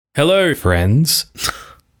Hello, friends.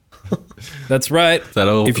 That's right.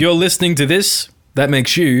 If you're listening to this, that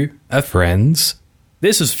makes you a friends.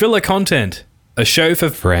 This is Filler Content, a show for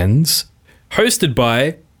friends, hosted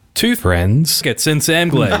by two friends, Gets and Sam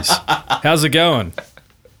Glaze. How's it going?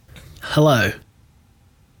 Hello.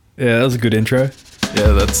 Yeah, that was a good intro.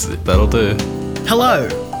 Yeah, that'll do. Hello,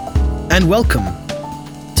 and welcome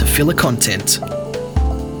to Filler Content.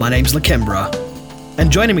 My name's Lakembra,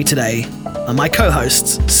 and joining me today are my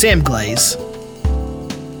co-hosts, Sam Glaze.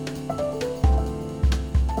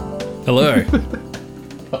 Hello.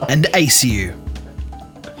 And ACU.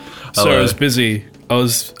 So I was busy. I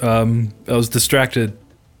was distracted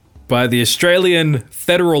by the Australian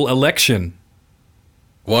federal election.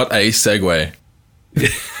 What a segue.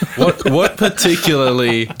 What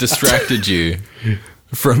particularly distracted you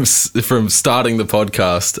from starting the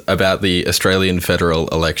podcast about the Australian federal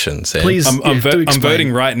election, Sam? Please, I'm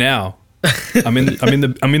voting right now. I'm in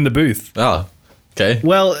the booth. Oh, okay.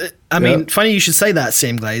 Well, I mean, funny you should say that,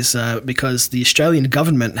 Sam Glaze, because the Australian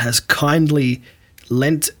government has kindly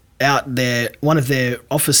lent out one of their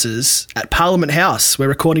offices at Parliament House. We're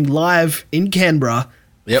recording live in Canberra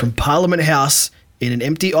from Parliament House in an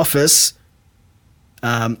empty office.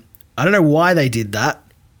 I don't know why they did that,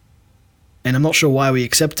 and I'm not sure why we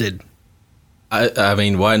accepted. I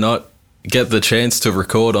mean, why not get the chance to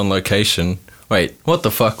record on location? Wait, what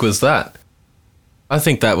the fuck was that? I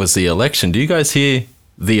think that was the election. Do you guys hear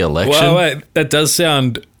the election? Well, wait, that does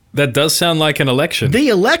sound like an election. The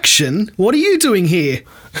election? What are you doing here?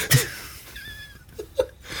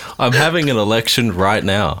 I'm having an election right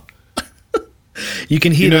now. You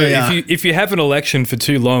can hear if you have an election for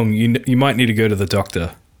too long, you might need to go to the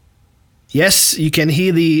doctor. Yes, you can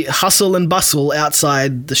hear the hustle and bustle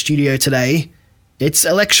outside the studio today. It's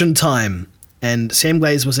election time, and Sam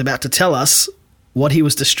Glaze was about to tell us what he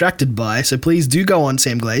was distracted by, so please do go on,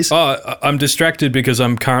 Sam Glaze. Oh, I'm distracted because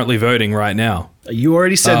I'm currently voting right now. You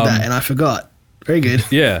already said that, and I forgot. Very good.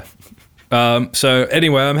 Yeah. So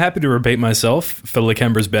anyway, I'm happy to repeat myself for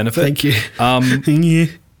Lakembra's benefit. Thank you.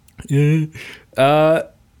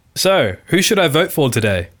 So, who should I vote for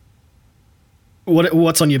today?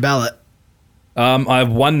 What's on your ballot? I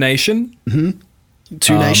have One Nation. Mm-hmm.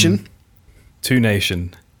 Two Nation. Two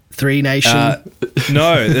Nation. Three Nation.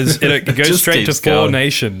 No, it goes straight to Four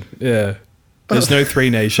Nation. Yeah. There's no Three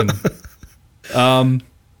Nation.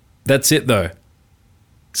 That's it, though.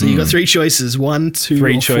 So you got three choices. One, two,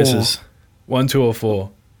 three or choices. Four. 1, 2, or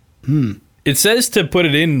 4. It says to put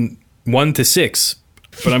it in 1 to 6,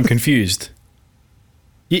 but I'm confused.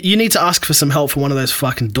 You need to ask for some help from one of those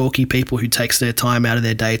fucking dorky people who takes their time out of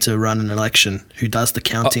their day to run an election, who does the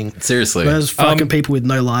counting. Seriously. Those fucking people with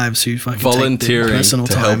no lives who fucking volunteering take their personal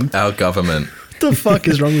to time. help our government. What the fuck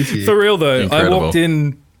is wrong with you? For real, though. Incredible. I walked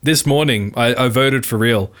in this morning. I voted for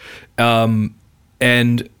real. And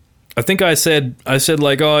I think I said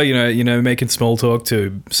like, oh, you know, making small talk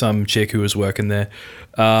to some chick who was working there.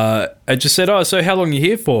 I just said, oh, so how long are you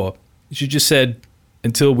here for? She just said,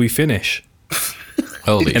 until we finish.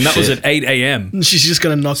 Holy and that shit. was at 8 a.m. She's just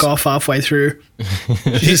going to knock off halfway through.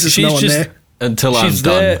 There's just no one there. Until I'm She's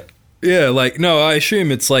done. there. Yeah, like, no, I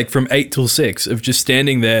assume it's like from 8 till 6 of just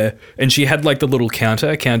standing there. And she had like the little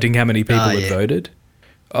counter counting how many people had voted.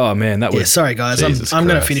 Oh, man, that was... Yeah, sorry, guys. I'm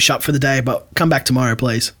going to finish up for the day, but come back tomorrow,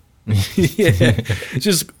 please. Yeah,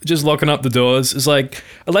 just locking up the doors. It's like,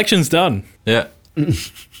 election's done. Yeah.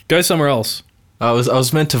 Go somewhere else. I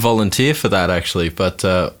was meant to volunteer for that, actually, but,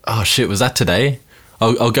 oh shit, was that today?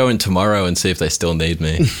 I'll go in tomorrow and see if they still need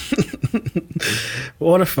me.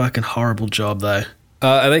 What a fucking horrible job, though.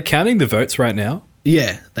 Are they counting the votes right now?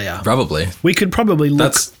 Yeah, they are. Probably. We could probably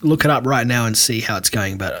look it up right now and see how it's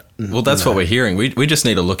going, but... Well, that's what we're hearing. We just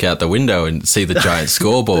need to look out the window and see the giant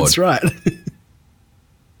scoreboard. That's right.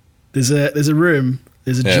 There's a room.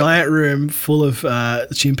 There's a giant room full of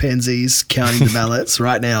chimpanzees counting the ballots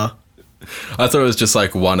right now. I thought it was just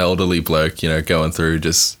like one elderly bloke, going through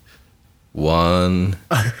just one.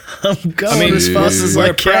 I'm going as fast as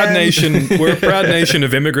I can. We're a proud nation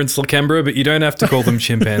of immigrants, Lakembra, but you don't have to call them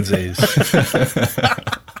chimpanzees.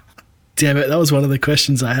 Damn it, that was one of the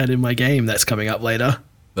questions I had in my game that's coming up later.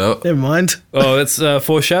 Oh, Never mind. Oh, that's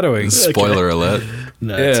foreshadowing. spoiler alert.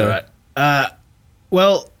 No, that's all right.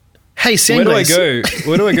 Well, hey, Sam Where do Glaze. I go?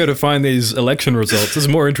 Where do I go to find these election results? This is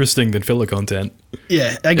more interesting than filler content.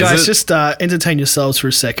 Yeah. Hey, guys, just entertain yourselves for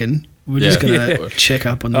a second. We're just going to check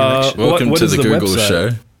up on the election. Welcome what to is the the Google website? show.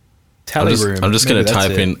 Tally room. I'm just going Maybe to that's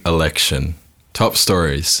type it. in election. Top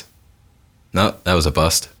stories. No, that was a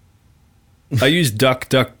bust. I use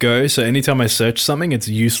DuckDuckGo, so anytime I search something, it's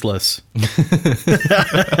useless.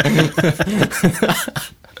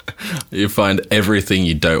 You find everything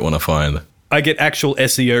you don't want to find. I get actual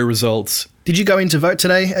SEO results. Did you go in to vote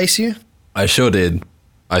today, ACU? I sure did.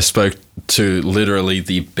 I spoke to literally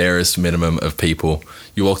the barest minimum of people.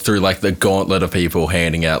 You walk through like the gauntlet of people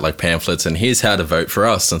handing out like pamphlets and here's how to vote for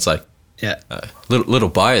us. And it's like, Yeah. little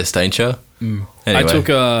biased, ain't you? Anyway. I took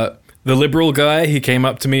the Liberal guy. He came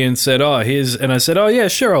up to me and said, "Oh, here's," and I said, "Oh yeah,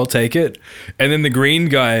 sure, I'll take it." And then the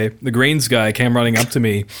Greens guy came running up to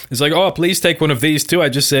me. He's like, "Oh, please take one of these too." I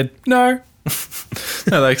just said, "No, No,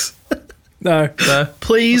 thanks. no."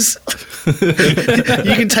 Please. You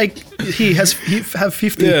can take. You have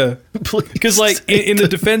 50. Yeah. Please. Because, like, in the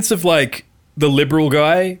defense of, like, the Liberal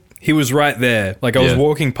guy, he was right there. Like, I was Yeah.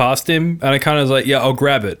 walking past him, and I kind of was like, yeah, I'll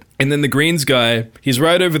grab it. And then the Greens guy, he's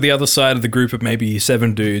right over the other side of the group of maybe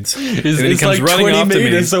 7 dudes. and then he It's like 20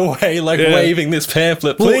 meters away, like Yeah. waving this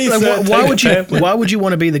pamphlet. Well, Please, like, sir, take why a pamphlet. would you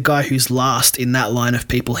want to be the guy who's last in that line of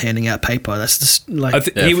people handing out paper? That's just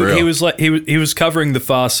like Yeah, he for real. was like he was covering the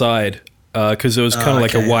far side because there was kind of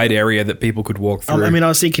like a okay. wide area that people could walk through. I mean, I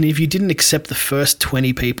was thinking if you didn't accept the first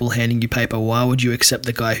 20 people handing you paper, why would you accept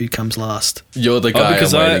the guy who comes last? You're the guy I'm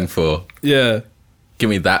because waiting for. yeah.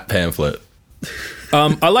 Give me that pamphlet.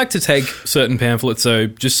 I like to take certain pamphlets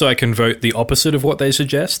just so I can vote the opposite of what they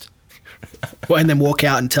suggest. Well, and then walk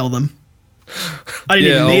out and tell them. I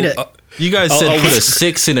didn't even need it. You guys said put a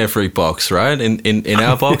 6 in every box, right? In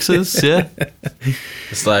our boxes, yeah.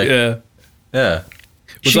 It's like, Yeah. yeah.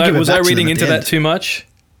 Should give it Was I back to reading them at into the that end. too much?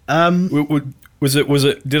 Was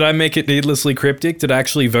it? Did I make it needlessly cryptic? Did I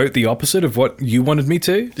actually vote the opposite of what you wanted me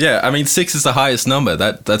to? Yeah, I mean, 6 is the highest number.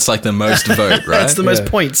 That's like the most vote, right? That's the most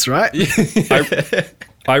points, right?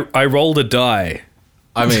 I rolled a die.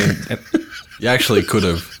 I mean, you actually could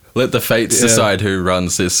have. Let the fates decide who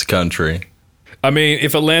runs this country. I mean,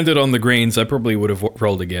 if it landed on the Greens, I probably would have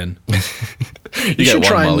rolled again. You get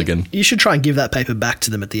one mulligan. You should try and give that paper back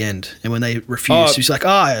to them at the end. And when they refuse, Oh. you're just like,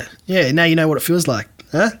 oh, yeah, now you know what it feels like.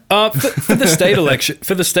 Huh? For the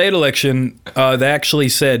state election, they actually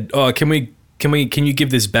said, "Oh, can you give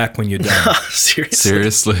this back when you're done?" Seriously.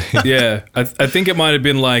 Seriously. Yeah, I think it might have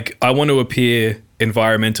been like, "I want to appear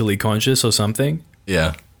environmentally conscious" or something.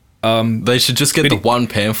 Yeah. They should just get the one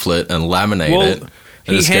pamphlet and laminate Well, it. he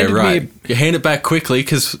And just go, handed me right, you hand it back quickly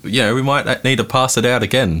because, we might need to pass it out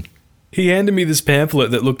again. He handed me this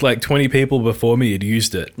pamphlet that looked like 20 people before me had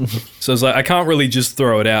used it. So I was like, I can't really just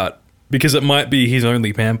throw it out because it might be his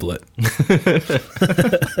only pamphlet.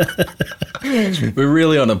 We're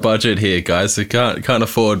really on a budget here, guys. We can't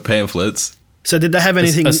afford pamphlets. So did they have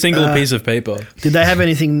anything? A single piece of paper. Did they have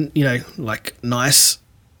anything, like nice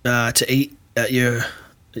to eat at your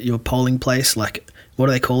polling place? Like, what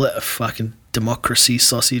do they call it? A fucking democracy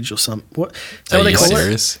sausage or something? What? Is that Are what they you call it?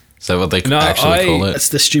 serious? Is that what they No, actually call it? That's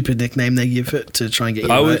the stupid nickname they give it to try and get you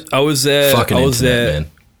to vote. I was there. Fucking I was internet, there.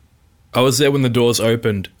 man. I was there when the doors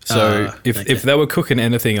opened. So Okay. if they were cooking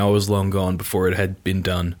anything, I was long gone before it had been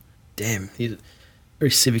done. Damn, you're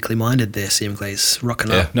very civically minded there, Sam Glaze,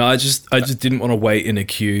 rocking Yeah. up. No, I just didn't want to wait in a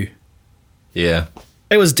queue. Yeah.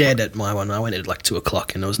 It was dead at my one. I went at like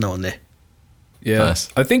 2:00 and there was no one there. Yeah, Nice.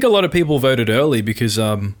 I think a lot of people voted early because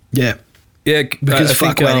Yeah, yeah, because I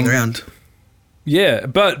fuck think, waiting around. Yeah,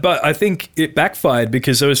 but I think it backfired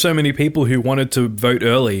because there were so many people who wanted to vote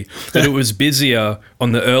early that it was busier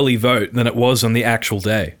on the early vote than it was on the actual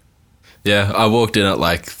day. Yeah, I walked in at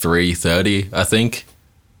like 3:30, I think,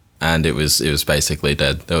 and it was basically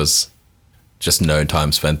dead. There was just no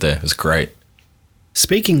time spent there. It was great.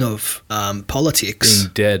 Speaking of politics,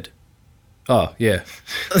 Being dead. Oh, yeah.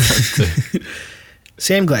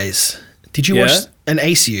 Sam Glaze, did you Yeah? watch an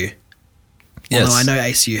ACU? Yes. Although I know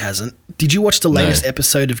ACU hasn't. Did you watch the latest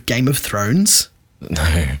episode of Game of Thrones?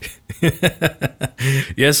 No.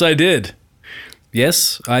 Yes, I did.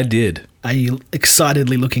 Yes, I did. Are you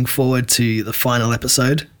excitedly looking forward to the final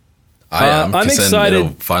episode? I am, I'm 'cause then excited.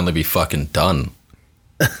 it'll finally be fucking done.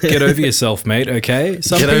 Get over yourself, mate, okay?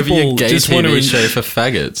 Some Get over your people gay just want to TV show for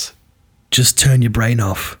faggots. Just turn your brain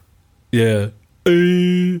off. Yeah.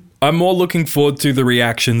 I'm more looking forward to the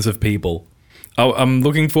reactions of people. I'm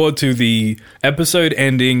looking forward to the episode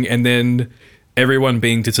ending and then everyone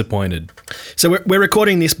being disappointed. So we're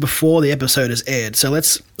recording this before the episode has aired. So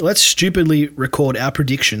let's stupidly record our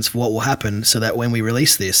predictions for what will happen so that when we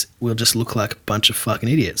release this, we'll just look like a bunch of fucking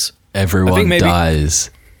idiots. Everyone maybe- dies.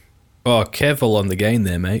 Oh, careful on the gain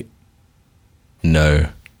there, mate. No.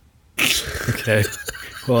 Okay.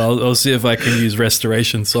 Well, I'll see if I can use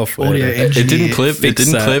restoration software. Audio to- engineer. It didn't clip. It fix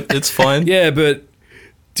didn't that. clip. It's fine. Yeah, but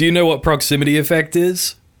do you know what proximity effect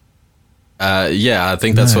is? Yeah, I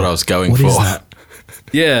think that's what I was going What for. is that?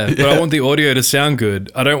 Yeah, but I want the audio to sound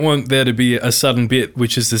good. I don't want there to be a sudden bit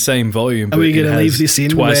which is the same volume. Are we going gonna to leave this in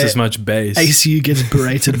twice where as much bass? ACU gets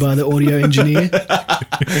berated by the audio engineer.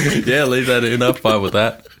 Yeah, leave that in. I'm fine with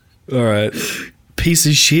that. All right, Piece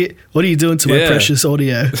of shit. What are you doing to my Yeah. precious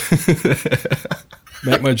audio?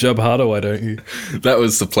 make my job harder. Why don't you? That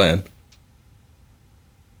was the plan.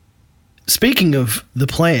 Speaking of the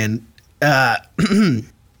plan,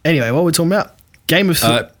 anyway, what we're talking about? Game of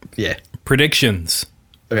yeah. Predictions.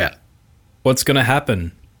 Yeah. What's going to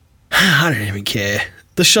happen? I don't even care.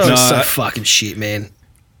 The show No, is so I- fucking shit, man.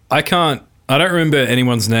 I can't. I don't remember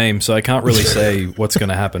anyone's name, so I can't really say what's going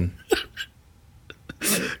to happen.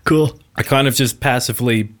 Cool. I kind of just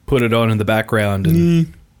passively put it on in the background,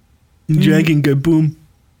 and Dragon go boom.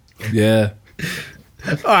 yeah.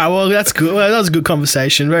 All right, well, that's good. Well, that was a good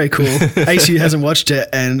conversation. Very cool. ACU hasn't watched it,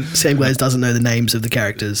 and Sam Glaze doesn't know the names of the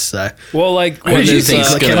characters. So, Well, like, Who do you there's, think's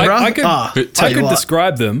gonna- I could, tell I you could what.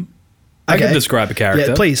 describe them. I Okay. could describe a character.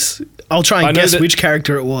 Yeah, please. I'll try I and know guess that- which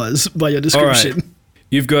character it was by your All description. right.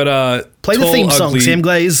 You've got Play the tall, theme song, ugly- Sam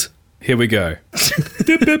Glaze. Here we go.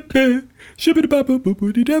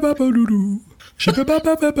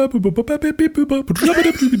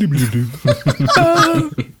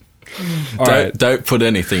 All right. Don't put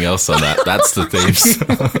anything else on that. That's the themes.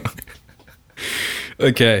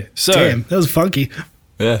 Okay. So, Damn, that was funky.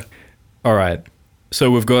 Yeah. all right. So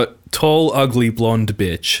we've got tall, ugly, blonde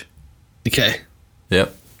bitch. Okay.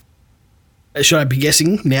 Yep. Should I be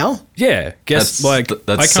guessing now? Yeah. Guess That's- I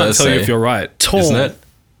that's can't tell you Cersei. if you're right. Tall. Isn't it?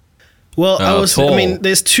 Well, I tall. mean,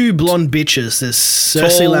 there's two blonde bitches. There's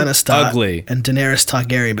Cersei Tall, Lannister ugly. and Daenerys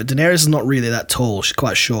Targaryen, but Daenerys is not really that tall. She's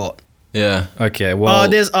quite short. Yeah. Okay. Well. I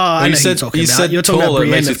know you who said- you're talking you about. said You're talking tall, about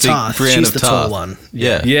it makes Brienne you of think Tarth. Brienne She's of the tall Tarth. one.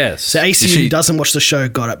 Yeah. Yes. So ACU Is she- doesn't watch the show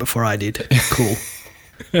got it before I did. Cool.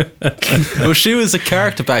 Well, she was a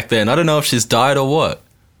character back then. I don't know if she's died or what.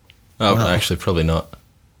 Oh, Wow. actually, probably not.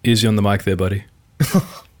 Easy on the mic there, buddy.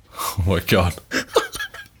 Oh my god.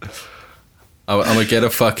 I'm gonna get a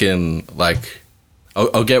fucking like.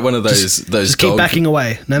 I'll get one of those Just keep dog backing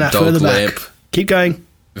away. No, dog further lamp back. Keep going.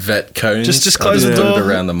 vet cones. Just I'll close the put it door.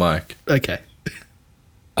 around the mic. Okay.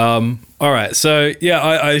 All right. So yeah,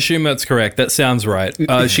 I assume that's correct. That sounds right.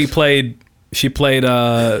 She played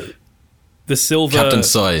the silver Captain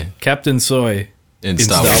Soy Captain Soy in in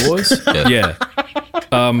Star Wars. Yeah.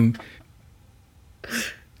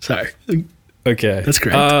 Sorry. Okay. That's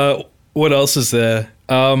correct. What else is there?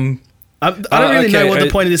 I don't really know okay, what the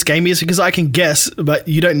point of this game is because I can guess, but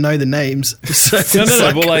you don't know the names. So No, it's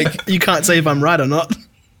but like you can't say if I'm right or not.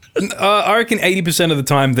 I reckon 80% of the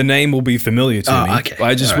time the name will be familiar to Oh, me. okay.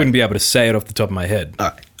 I just All wouldn't be able to say it off the top of my head. All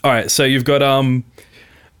right. All right. So you've got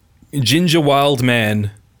Ginger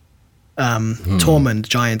Wildman. Tormund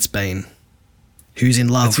Giantsbane, who's in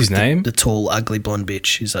love That's his with name? the tall, ugly blonde bitch.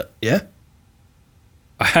 She's like, yeah.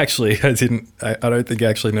 I don't think I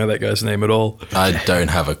actually know that guy's name at all. I don't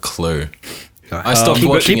have a clue. All right. I stopped Keep-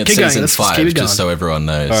 watching keep it going. season Let's just 5 keep it just going. so everyone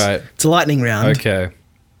knows. All right. It's a lightning round. Okay.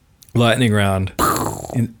 Lightning round.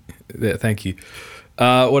 There, thank you.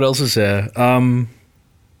 What else is there? I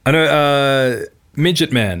know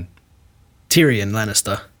Midget Man. Tyrion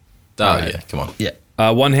Lannister. Oh Right. yeah, come on. Yeah.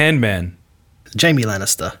 One Hand Man. Jaime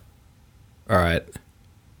Lannister. All right.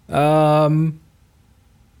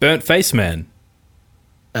 Burnt Face Man.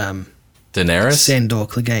 Daenerys. Sandor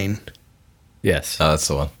Clegane. Yes. Oh, that's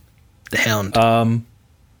the one. The Hound. Uh,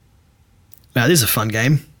 Wow, this is a fun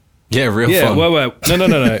game. Yeah, real yeah. fun. Wait.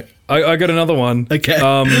 No. I got another one. Okay.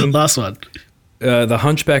 Last one. The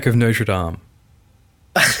Hunchback of Notre Dame.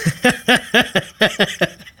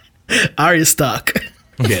 Arya Stark.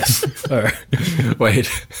 Yes. All right. Wait.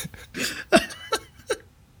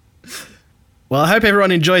 Well, I hope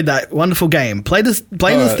everyone enjoyed that wonderful game. Play the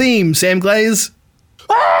Alright. theme, Sam Glaze.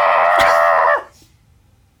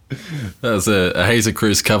 That was a Hazer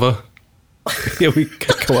Cruise cover. Yeah, we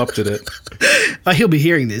co-opted it. Oh, he'll be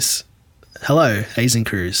hearing this. Hello, Hazen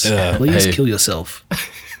Cruz. Please hey. kill yourself.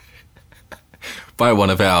 By one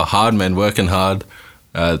of our hard men working hard.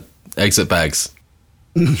 Exit bags.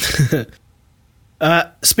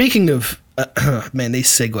 Speaking of man, these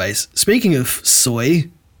segues. Speaking of soy,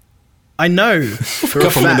 I know for A a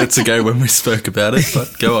couple fact. minutes ago when we spoke about it,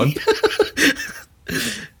 but go on.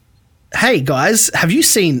 Hey guys, have you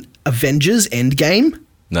seen Avengers Endgame?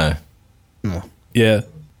 No. Yeah.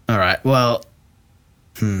 All right. Well,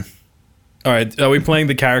 All right. Are we playing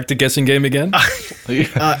the character guessing game again?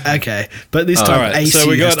 okay, but this time Alright, AC so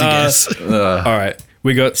we has got, to guess. All right.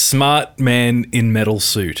 We got Smart Man in Metal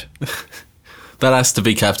Suit. That has to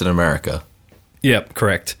be Captain America. Yep,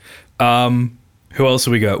 correct. Who else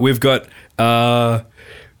have we got? We've got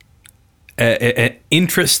an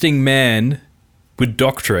interesting man with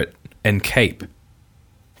doctorate and cape.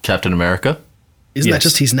 Captain America. Isn't that Yes.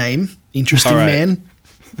 just his name? Interesting All right. man.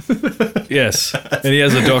 Yes, and he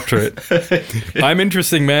has a doctorate. I'm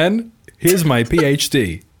interesting, man. Here's my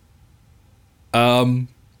PhD.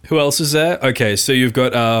 Who else is there? Okay, so you've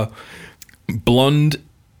got blonde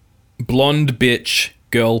bitch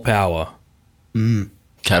girl power.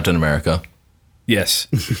 Captain America. Yes.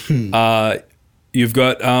 You've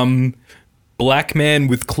got black man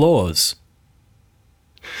with claws.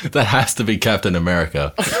 That has to be Captain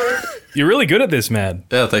America. You're really good at this, man.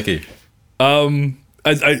 Yeah, thank you.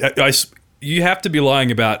 You have to be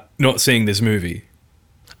lying about not seeing this movie.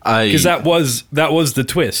 Because that was the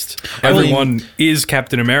twist. Everyone is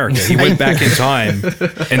Captain America. He went back in time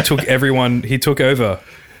and took everyone. He took over.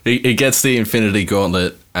 He gets the Infinity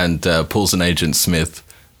Gauntlet and pulls an Agent Smith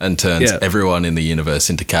and turns everyone in the universe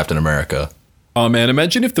into Captain America. Oh man,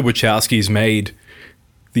 imagine if the Wachowskis made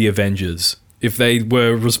the Avengers. If they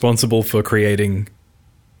were responsible for creating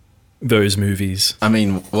those movies. I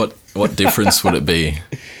mean, what difference would it be?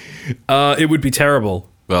 It would be terrible.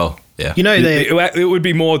 Well, yeah. You know, It would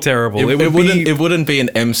be more terrible. It wouldn't be an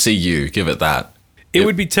MCU, give it that. It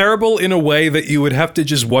would be terrible in a way that you would have to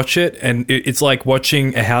just watch it, and it's like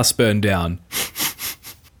watching a house burn down.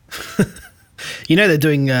 you know they're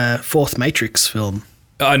doing a fourth Matrix film.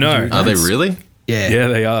 I know. Are they really? Yeah. Yeah,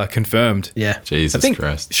 they are confirmed. Yeah. Jesus I think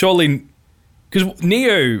Christ. surely because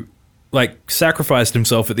Neo sacrificed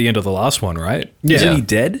himself at the end of the last one, right? Yeah. Isn't he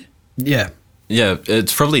dead? Yeah. Yeah,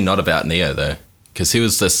 it's probably not about Neo, though, because he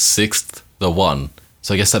was the sixth, the one.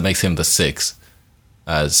 So I guess that makes him the sixth.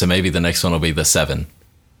 So maybe the next one will be the 7.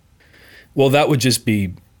 Well, that would just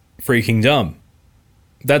be freaking dumb.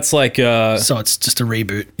 That's like So it's just a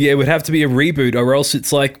reboot. yeah, it would have to be a reboot, or else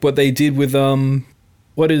it's like what they did with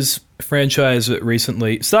what is a franchise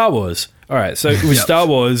recently? Star Wars. All right, so with Star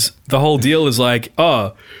Wars, the whole deal is like,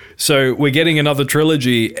 so we're getting another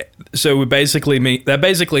trilogy. So that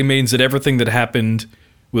basically means that everything that happened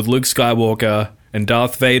with Luke Skywalker and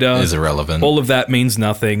Darth Vader Is irrelevant. All of that means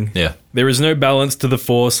nothing. Yeah. There is no balance to the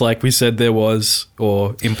Force, like we said there was,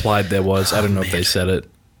 or implied there was. I don't know if they said it.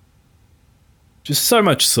 Just so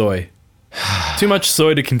much soy. Too much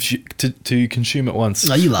soy to consume at once.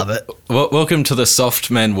 No, you love it. Welcome to the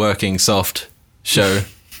Soft Men Working Soft show.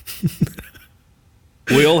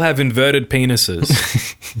 We all have inverted penises.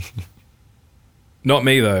 Not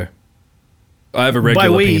me, though. I have a regular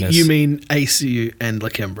By we, penis. you mean ACU and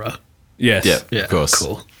Lakembra. Yes. Yeah, Yeah, of course.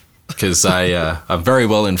 cool. Because I'm very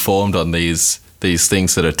well informed on these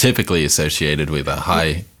things that are typically associated with a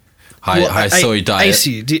high soy diet.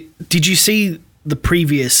 ACU, did you see the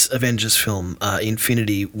previous Avengers film,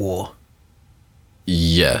 Infinity War?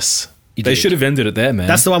 Yes. You They did. should have ended it there, man.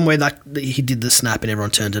 That's the one where he did the snap and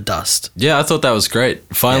everyone turned to dust. Yeah, I thought that was great.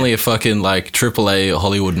 Finally, a fucking AAA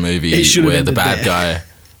Hollywood movie It should have where the ended bad there.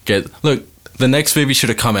 guy look. The next movie should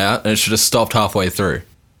have come out and it should have stopped halfway through.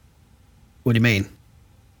 What do you mean?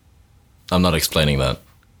 I'm not explaining that.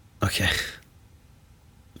 Okay.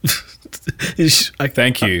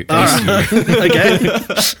 Thank you. Okay.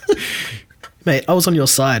 Mate, I was on your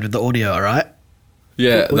side with the audio, all right?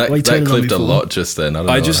 Yeah, What are you that turning on clipped me a for? lot just then. I don't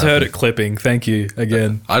know I what just heard happened. it clipping. Thank you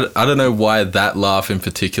again. I don't know why that laugh in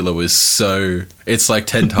particular was so. It's like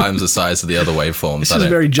 10 times the size of the other waveforms. This I is don't-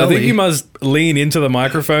 very I jolly. think you must lean into the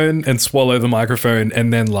microphone and swallow the microphone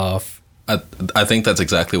and then laugh. I think that's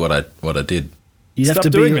exactly what I did. You have Stop to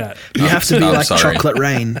doing be that. You have to be I'm like sorry. Chocolate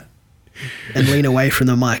Rain and lean away from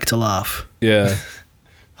the mic to laugh. Yeah.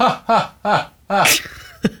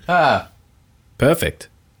 Perfect.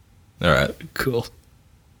 All right. Cool.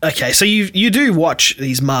 Okay, so you do watch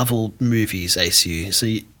these Marvel movies, ACU. So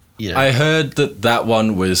you know. I heard that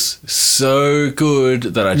one was so good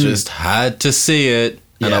that I just had to see it,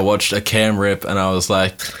 and Yeah. I watched a cam rip, and I was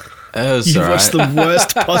like, "It was you alright." watched the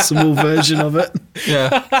worst possible version of it. Yeah,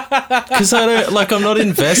 because I don't I'm not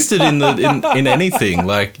invested in anything.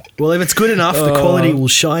 Like, Well, if it's good enough, the quality will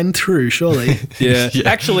shine through, surely. Yeah. Yeah.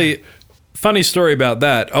 Actually, funny story about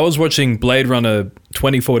that. I was watching Blade Runner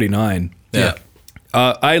 2049. yeah.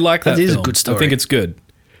 I like that That is a film. good story. I think it's good.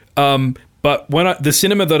 But when the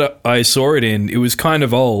cinema that I saw it in, it was kind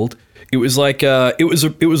of old. It was like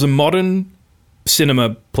it was a modern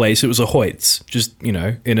cinema place. It was a Hoyts, just in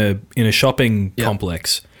a shopping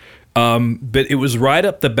complex. But it was right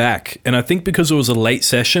up the back, and I think because it was a late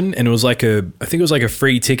session and it was like I think it was like a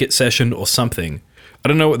free ticket session or something. I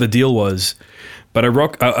don't know what the deal was, but I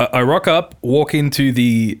rock up, walk into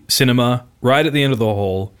the cinema right at the end of the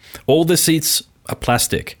hall. All the seats are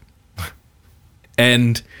plastic,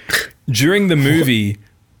 and during the movie,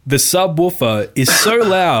 the subwoofer is so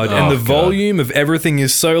loud and Oh, the God. volume of everything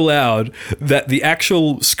is so loud that the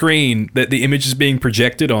actual screen that the image is being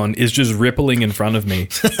projected on is just rippling in front of me.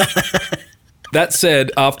 That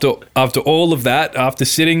said, after all of that, after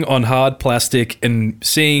sitting on hard plastic and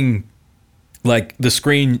seeing like the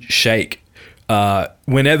screen shake,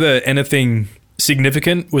 whenever anything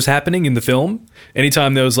significant was happening in the film,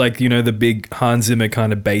 anytime there was like, you know, the big Hans Zimmer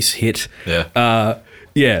kind of bass hit,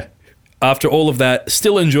 Yeah. after all of that,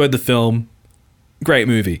 still enjoyed the film. Great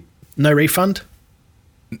movie. No refund?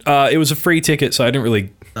 It was a free ticket, so I didn't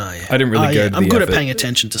really Oh, yeah. I didn't really go to I'm the good effort. at paying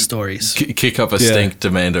attention to stories. Kick up a stink,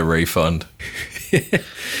 demand a refund. I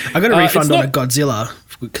got a it's refund on a not- Godzilla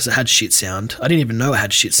because it had shit sound. I didn't even know it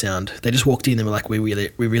had shit sound. They just walked in and were like, "We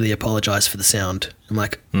really apologize for the sound." I'm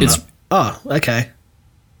like, It's "Oh, okay."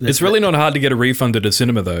 it's really not hard to get a refund at a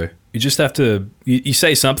cinema though. You just have to you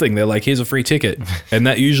say something. They're like, "Here's a free ticket," and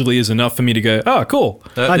that usually is enough for me to go, "Oh, cool."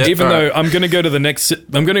 Yeah, Even all though right. I'm going to go to the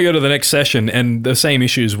next session, and the same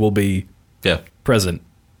issues will be Yeah. present.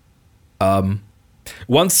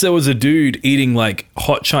 Once there was a dude eating like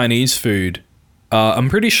hot Chinese food. I'm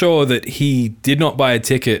pretty sure that he did not buy a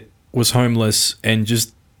ticket, was homeless, and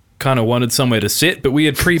just kind of wanted somewhere to sit. But we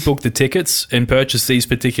had pre-booked the tickets and purchased these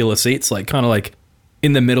particular seats, like kind of like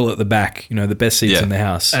in the middle at the back, you know, the best seats Yeah. in the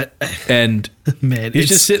house. And Man, he's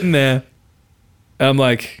just sitting there. And I'm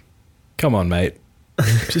like, come on, mate.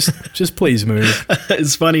 Just please move.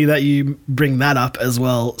 It's funny that you bring that up as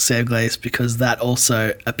well, Sam Glaze, because that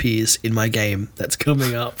also appears in my game that's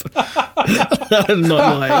coming up. I'm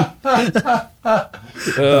not lying. What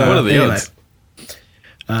are the anyway. odds?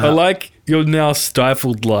 I like your now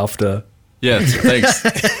stifled laughter. Yes, thanks.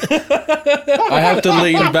 I have to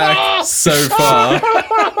lean back so far.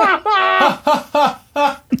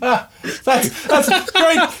 That's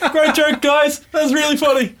great joke, guys. That's really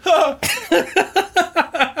funny.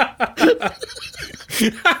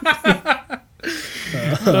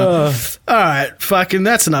 All right, fucking,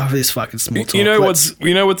 that's enough of this fucking small talk. You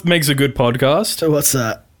know what makes a good podcast? What's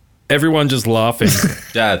that? Everyone just laughing.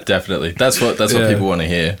 Yeah, definitely. That's what Yeah. people want to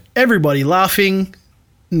hear. Everybody laughing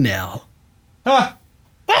now.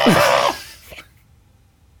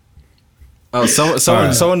 Oh,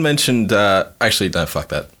 someone mentioned. Actually, no, fuck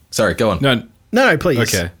that. Sorry, go on. No, No,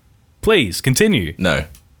 please. okay. Please continue. No.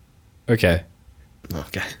 Okay.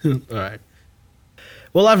 Okay. All right.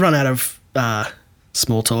 Well, I've run out of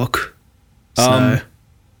small talk. So,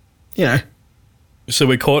 you know, So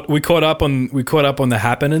we caught up on the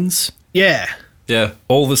happenings. yeah. Yeah.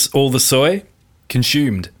 All the soy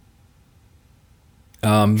consumed.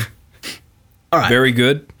 All right. Very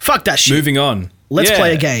good. Fuck that shit. Moving on. Let's Yeah.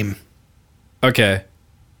 play a game. Okay.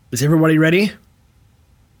 Is everybody ready?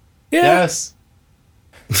 Yes.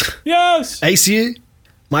 Yes. ACU,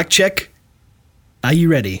 mic check. Are you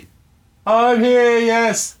ready? I'm here.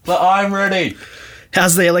 Yes, but I'm ready.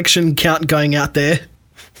 How's the election count going out there?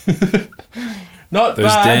 Not Those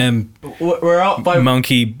bad. damn We're up by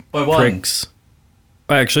monkey by one. pricks.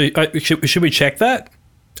 Actually, should we check that?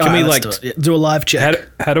 Can All we right, like let's do a live check?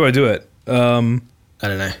 how do I do it? I don't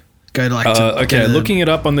know. Go to Okay, looking it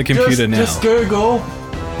up on the computer now. Just Google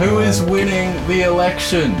who is winning the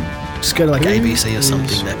election. Just go to like Who ABC or is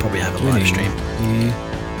something. They probably have a live winning stream.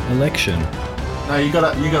 the election. No, you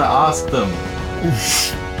gotta ask them.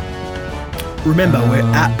 Remember, we're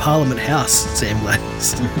at Parliament House, Sam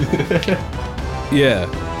Glass. Yeah,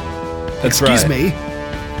 that's Excuse right.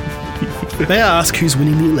 me. May I ask who's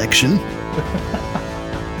winning the election?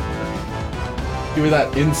 Give me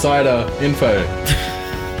that insider info.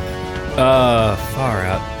 Far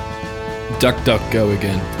out. Duck, duck, go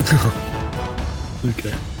again.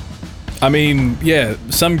 Okay. I mean, yeah,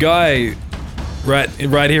 some guy right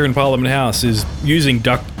here in Parliament House is using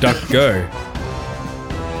Duck, Duck, Go.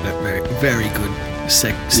 Very, very good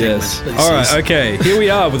segment. Yes. This All right. is- Okay. Here we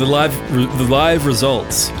are with the live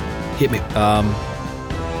results. Hit me.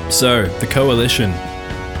 So the coalition,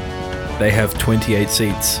 they have 28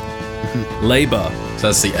 seats. Labour, So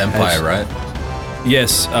that's the Empire, right?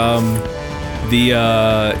 yes. The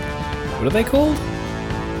what are they called?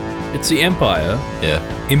 It's the Empire, Yeah,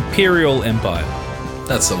 Imperial Empire.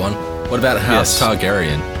 that's the one. What about House Yes.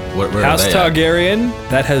 Targaryen? Where House are they at? Targaryen,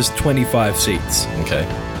 that has 25 seats. Okay.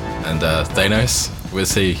 And Thanos?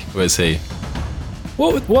 Where's he?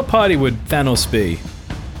 What party would Thanos be?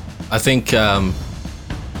 I think big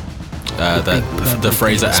the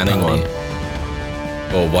Fraser people's Anning party. one.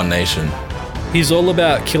 Or One Nation. He's all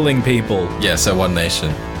about killing people. Yeah, so One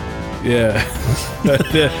Nation. Yeah,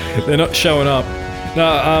 they're not showing up.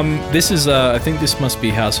 No, this is. I think this must be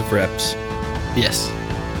House of Reps. Yes.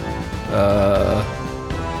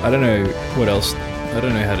 I don't know what else I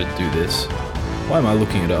don't know how to do this. Why am I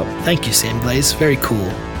looking it up? Thank you, Sam Glaze. Very cool.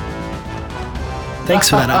 Thanks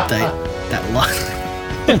for that update. That line.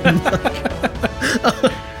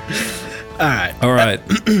 All right.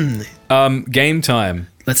 Game time.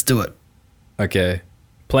 Let's do it. Okay.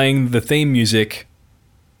 Playing the theme music.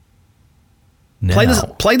 Now.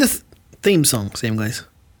 Play the theme song, Sam Glaze.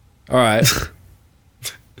 All right.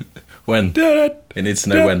 When? It needs to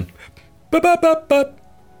know when.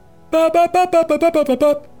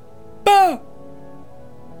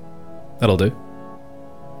 That'll do.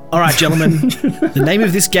 All right, gentlemen. The name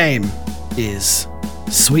of this game is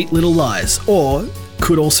Sweet Little Lies, or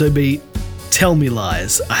could also be Tell Me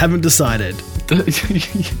Lies. I haven't decided.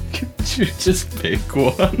 Just pick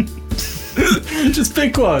one. Just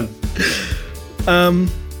pick one.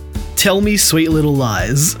 Tell Me Sweet Little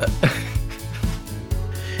Lies.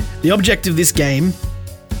 The object of this game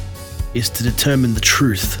is to determine the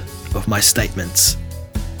truth of my statements.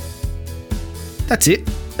 That's it.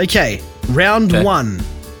 Okay, round one.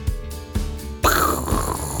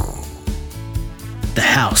 The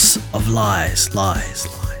House of Lies, lies,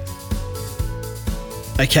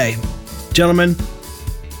 lies. Okay, gentlemen,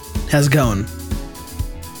 how's it going?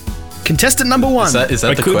 Contestant number one. Is that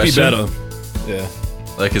It the could question? be better. Yeah.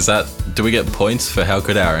 Like, is that? Do we get points for how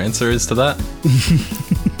good our answer is to that?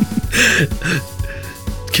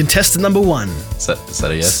 Contestant number one. Is that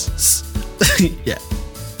a yes? Yeah.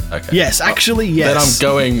 Okay. Yes, actually, yes. Then I'm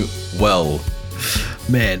going well.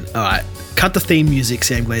 Man, all right. Cut the theme music,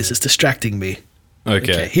 Sam Glaze. It's distracting me.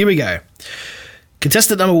 Okay. Here we go.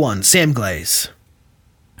 Contestant number one, Sam Glaze.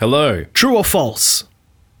 Hello. True or false?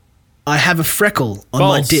 I have a freckle on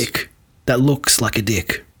my False. dick that looks like a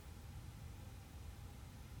dick.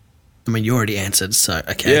 I mean, you already answered, so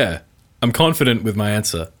okay. Yeah. I'm confident with my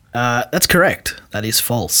answer. That's correct. That is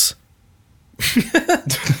false.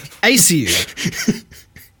 ACU,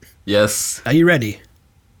 Yes. are you ready?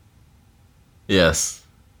 Yes.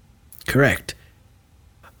 Correct.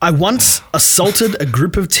 I once assaulted a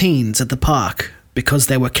group of teens at the park because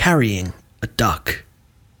they were carrying a duck.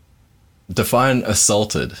 Define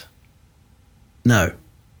assaulted. No.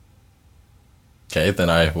 Okay, then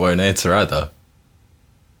I won't answer either.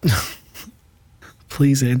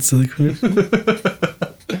 Please answer the question.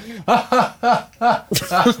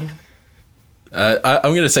 I'm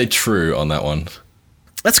going to say true on that one.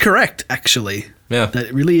 That's correct, actually. Yeah.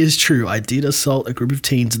 That really is true. I did assault a group of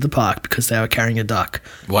teens at the park because they were carrying a duck.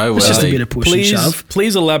 Why were It's just a they? bit of push Please, and shove.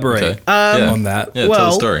 please elaborate Okay. Yeah. on that. Yeah, tell Well-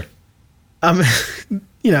 the story.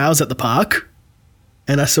 I was at the park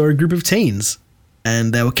and I saw a group of teens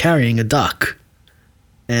and they were carrying a duck.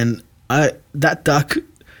 And that duck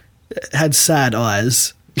had sad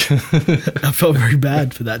eyes. I felt very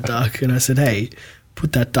bad for that duck. And I said, hey,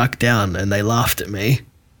 put that duck down. And they laughed at me,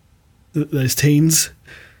 those teens.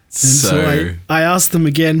 And so I asked them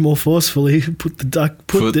again more forcefully, put the duck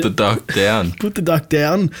down. put the duck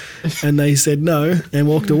down, and they said no and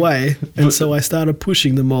walked away. And so I started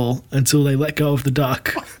pushing them all until they let go of the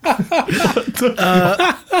duck.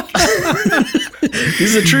 This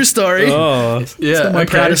is a true story. Oh, It's Yeah, not my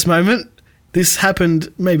okay. proudest moment. This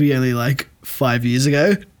happened maybe only like 5 years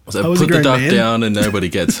ago. So I was a put the grown duck man. down and nobody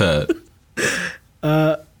gets hurt.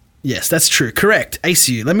 Yes, that's true. Correct.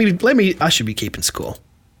 ACU. Let me. I should be keeping score.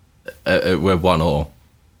 We're 1-1.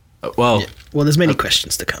 Well, Yeah. Well, there's many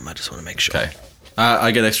questions to come. I just want to make sure. okay.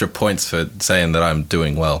 I get extra points for saying that I'm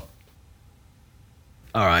doing well.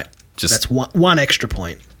 All right. Just- That's one extra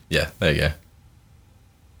point. Yeah, there you go.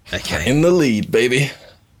 Okay. In the lead, baby.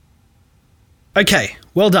 Okay.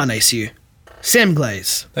 Well done, ACU. Sam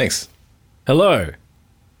Glaze. Thanks. hello.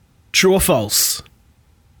 True or false?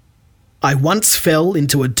 I once fell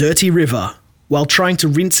into a dirty river while trying to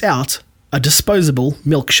rinse out a disposable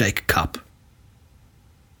milkshake cup.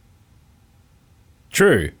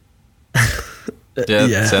 True. Yeah,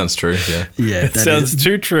 Yeah. sounds true. Yeah. Yeah, It sounds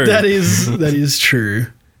too true. That is true.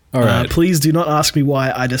 All right. Please do not ask me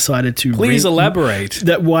why I decided to. Please elaborate.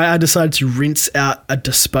 Why I decided to rinse out a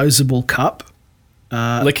disposable cup.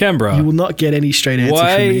 Lacambra, You will not get any straight answer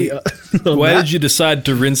Why- from me. on why that. did you decide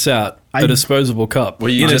to rinse out I- a disposable cup Were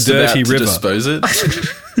you in a just dirty about to river? dispose it?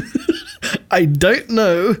 I don't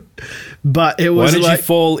know, but it Why was did like. you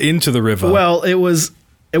fall into the river? Well, it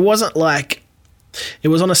wasn't like. It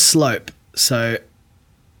was on a slope, so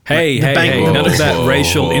hey, the hey, bank- hey! None of that Whoa.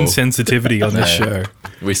 racial insensitivity on this show.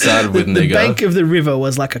 We started with the nigger. bank of the river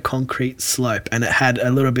was like a concrete slope, and it had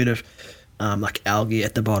a little bit of like algae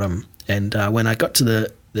at the bottom. And when I got to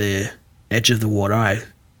the edge of the water, I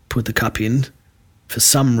put the cup in for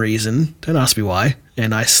some reason. Don't ask me why.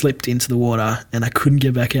 And I slipped into the water, and I couldn't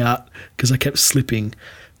get back out because I kept slipping.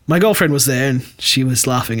 My girlfriend was there and she was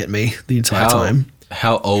laughing at me the entire time.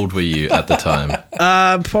 How old were you at the time?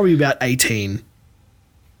 Probably about 18.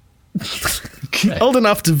 Okay. Old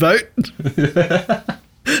enough to vote.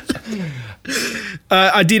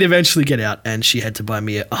 I did eventually get out and she had to buy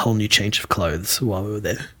me a whole new change of clothes while we were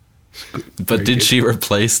there. But did she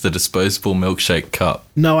replace the disposable milkshake cup?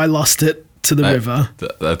 No, I lost it to the river.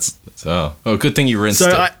 That's good thing you rinsed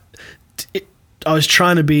So it. I was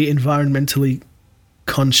trying to be environmentally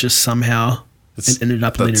conscious somehow and ended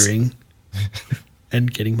up littering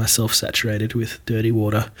and getting myself saturated with dirty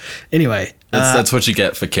water. Anyway. That's what you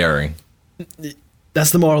get for caring.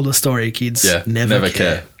 That's the moral of the story, kids. Yeah, Never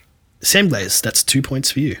care. Sam Glaze, that's 2 points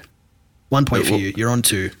for you. 1 point for you. You're on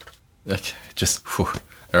 2. Okay, just... Whew.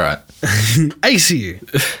 All right. ACU.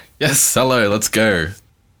 Yes, hello, let's go.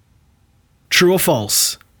 True or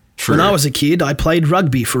false? True. When I was a kid, I played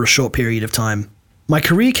rugby for a short period of time. My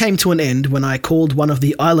career came to an end when I called one of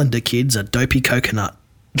the Islander kids a dopey coconut.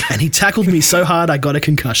 And he tackled me so hard I got a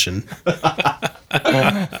concussion.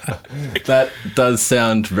 That does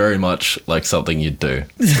sound very much like something you'd do.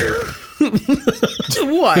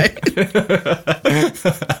 Why?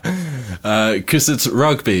 Because it's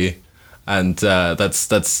rugby, and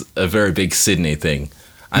that's a very big Sydney thing.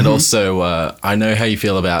 And also, I know how you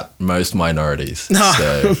feel about most minorities. No.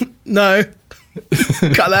 So. No.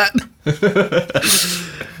 Cut that.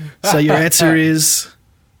 So your answer is...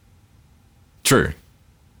 True.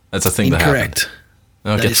 That's a thing incorrect.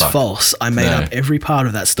 That That is false. I made up every part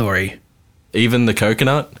of that story. Even the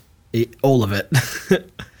coconut? All of it.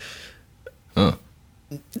 Oh.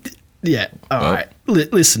 Yeah. All right.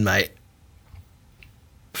 Listen, mate.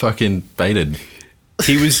 Fucking baited.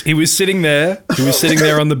 He was sitting there. He was sitting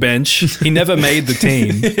there on the bench. He never made the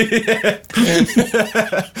team.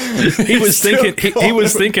 He was thinking. He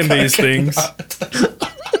was thinking these things.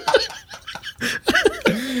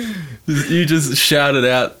 You just shouted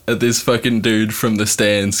out at this fucking dude from the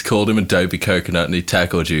stands, called him a dopey coconut, and he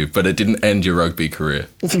tackled you, but it didn't end your rugby career.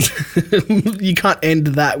 You can't end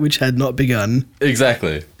that which had not begun.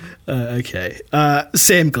 Exactly. Okay.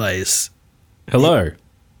 Sam Glaze. Hello.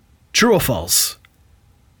 True or false?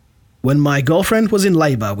 When my girlfriend was in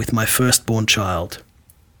labour with my firstborn child,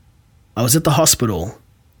 I was at the hospital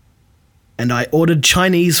and I ordered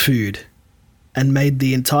Chinese food and made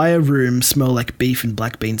the entire room smell like beef and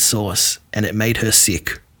black bean sauce, and it made her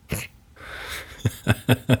sick.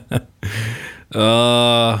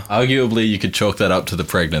 Arguably, you could chalk that up to the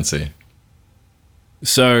pregnancy.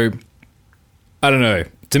 So, I don't know.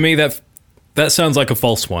 To me, that sounds like a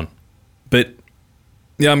false one. But,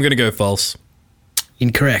 yeah, I'm going to go false.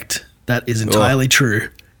 Incorrect. That is entirely true.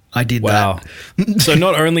 I did Wow. that. So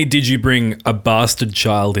not only did you bring a bastard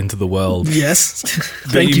child into the world, Yes.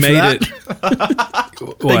 but Thank you made for that.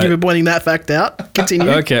 it. Thank you for pointing that fact out. Continue.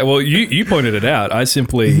 Okay, well, you pointed it out. I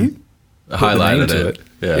simply put the name Highlighted to it.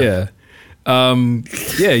 Yeah.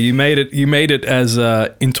 Yeah, you made it as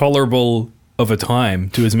intolerable of a time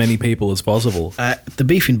to as many people as possible. The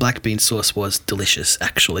beef in black bean sauce was delicious,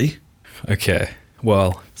 actually. Okay,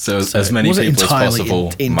 well, So as many wasn't people as entirely possible,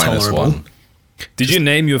 minus intolerable. one. did you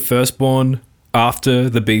name your firstborn after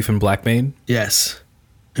the beef and black bean? Yes.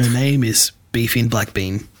 Her name is Beef in Black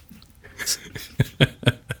Bean.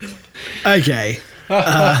 Okay.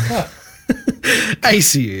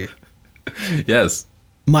 ACU. Yes.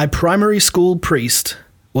 My primary school priest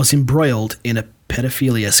was embroiled in a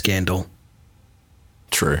pedophilia scandal.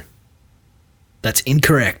 True. That's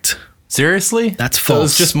incorrect. Seriously? That's So it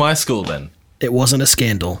was false. just my school then. It wasn't a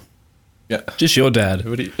scandal. Yeah. Just your dad.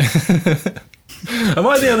 What do you? Am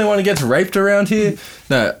I the only one who gets raped around here?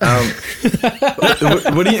 No.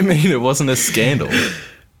 What do you mean it wasn't a scandal?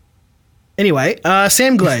 Anyway,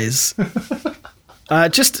 Sam Glaze.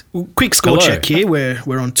 Just quick score Hello. check here.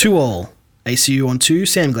 We're on 2-all. ACU on 2,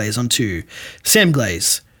 Sam Glaze on 2. Sam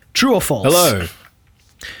Glaze, true or false? Hello.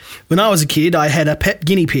 When I was a kid, I had a pet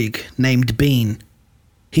guinea pig named Bean.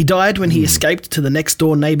 He died when he escaped to the next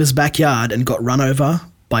door neighbour's backyard and got run over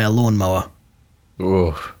by a lawnmower.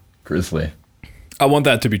 Ooh, grisly. I want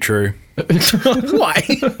that to be true. Why?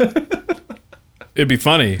 It'd be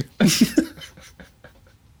funny.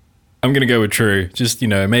 I'm going to go with true. Just,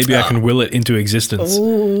 maybe I can will it into existence.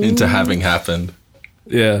 Into having happened.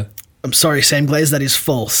 Yeah. I'm sorry, Sam Glaze, that is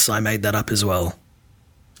false. I made that up as well.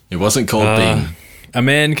 It wasn't called Bean. A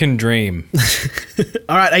man can dream.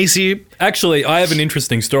 All right, ACU. Actually, I have an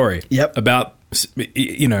interesting story. Yep. About,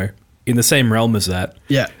 in the same realm as that.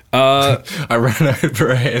 Yeah. I ran over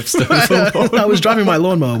a hamster with a lawn. I was driving my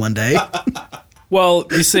lawnmower one day. Well,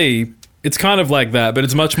 you see, it's kind of like that, but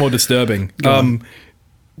it's much more disturbing.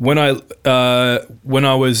 When I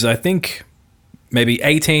was, I think, maybe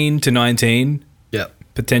 18 to 19, Yep.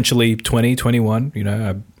 potentially 20, 21. You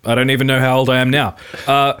know, I don't even know how old I am now.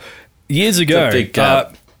 Years ago, a big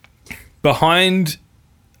gap. behind,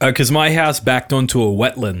 because my house backed onto a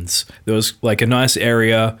wetlands. There was like a nice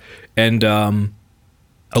area and a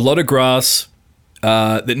lot of grass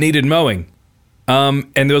that needed mowing.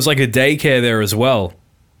 And there was like a daycare there as well.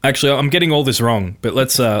 Actually, I'm getting all this wrong, but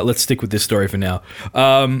let's stick with this story for now.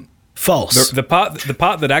 False. The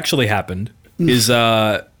part that actually happened is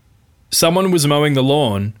someone was mowing the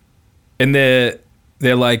lawn, and they're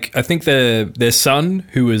like, I think their son,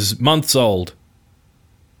 who was months old,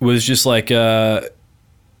 was just like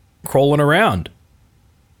crawling around,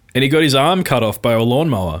 and he got his arm cut off by a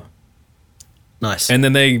lawnmower, Nice. and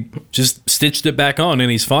then they just stitched it back on, and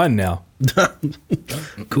he's fine now.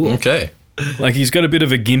 Cool. Okay. Like, he's got a bit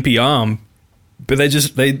of a gimpy arm, but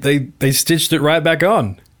they stitched it right back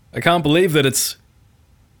on. I can't believe that it's.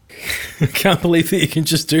 I can't believe that you can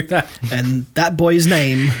just do that. And that boy's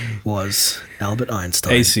name was Albert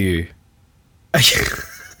Einstein. ACU.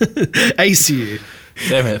 ACU.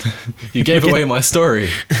 Damn it. You gave away my story.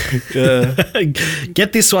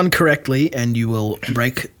 Get this one correctly and you will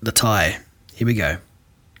break the tie. Here we go.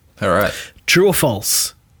 All right. True or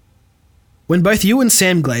false? When both you and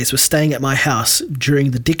Sam Glaze were staying at my house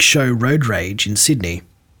during the Dick Show road rage in Sydney,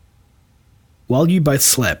 while you both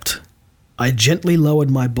slept, I gently lowered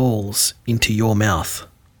my balls into your mouth.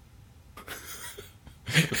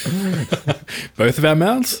 Both of our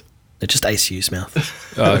mouths? They're just ACU's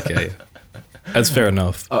mouth. Oh, okay. That's fair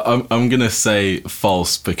enough. I'm going to say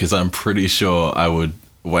false because I'm pretty sure I would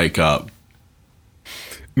wake up.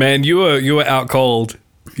 Man, you were out cold.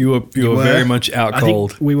 You were very much out I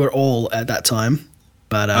cold. think we were all at that time.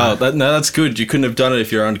 But No, that's good. You couldn't have done it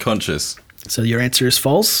if you're unconscious. so your answer is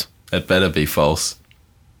false? It better be false.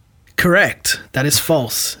 Correct. That is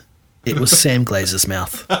false. It was Sam Glaze's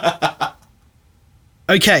mouth.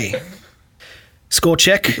 Okay. Score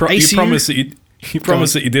check. You ACU, promised that you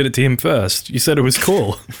promised that you did it to him first. You said it was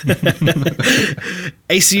cool.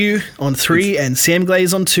 ACU on 3 and Sam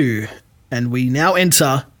Glaze on 2. And we now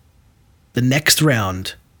enter the next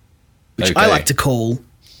round, which I Okay. like to call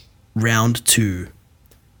round 2.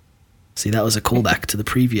 See, that was a callback to the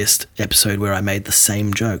previous episode where I made the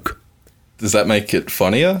same joke. Does that make it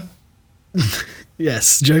funnier?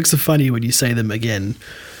 Yes, jokes are funny when you say them again.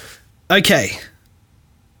 Okay.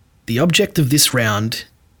 The object of this round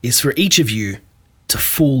is for each of you to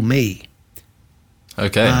fool me.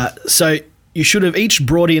 Okay. So you should have each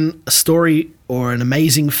brought in a story or an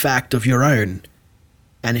amazing fact of your own.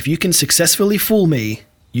 And if you can successfully fool me,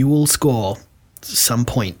 you will score some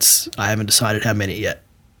points. I haven't decided how many yet.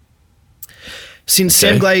 Since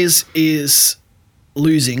Sam Okay. Glaze is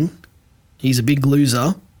losing, he's a big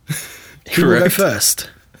loser, he will go Correct. first.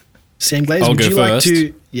 Sam Glaze, I'll would go you first. like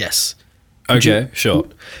to... Yes. Okay, sure.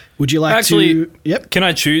 Would you like Actually- to... Yep. Can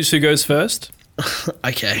I choose who goes first?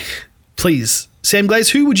 Okay. Please. Sam Glaze,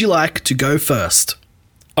 who would you like to go first?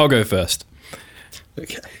 I'll go first.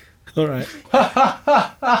 Okay. All right.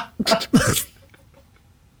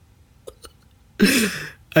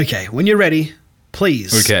 Okay, when you're ready,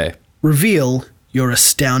 please Okay. reveal your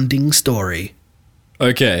astounding story.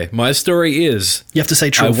 Okay, my story is You have to say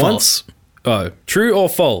true or false. True or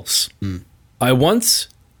false? I once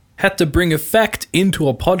had to bring a fact into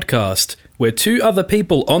a podcast where two other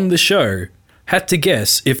people on the show had to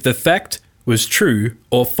guess if the fact was true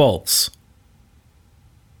or false.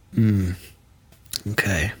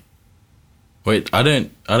 Okay. Wait, I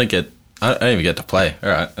don't even get to play. All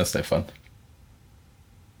right, that's no fun.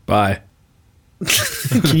 Bye.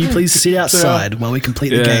 Can you please sit outside while we complete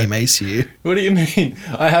the Yeah. game, ACU? What do you mean?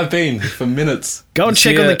 I have been for minutes. Go and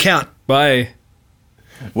check See on ya. the count. Bye.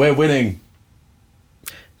 We're winning.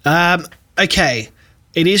 Okay.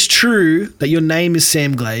 It is true that your name is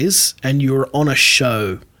Sam Glaze and you're on a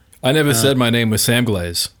show. I never said my name was Sam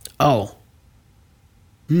Glaze. Oh.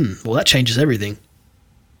 Well, that changes everything.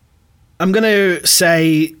 I'm going to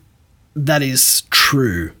say that is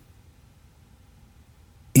true.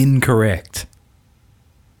 Incorrect.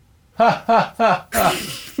 All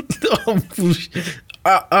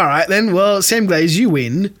right, then. Well, Sam Glaze, you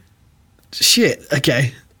win. Shit.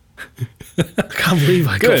 Okay. I can't believe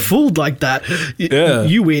I got Good. fooled like that. Yeah.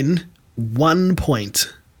 You win 1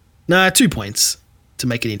 point. No, 2 points to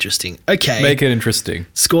make it interesting. Okay. Make it interesting.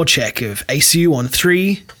 Score check of ACU on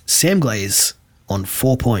 3, Sam Glaze on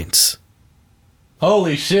 4 points.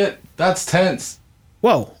 Holy shit, that's tense.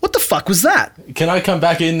 Whoa, what the fuck was that? Can I come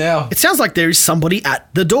back in now? It sounds like there is somebody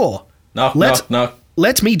at the door. Knock, Let- knock, knock.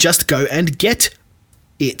 Let me just go and get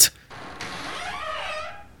it.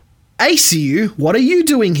 ACU, what are you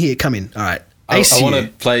doing here? Come in. All right. I ACU. want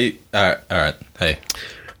to play. All right. Hey.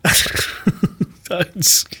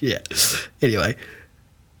 Yeah. Anyway,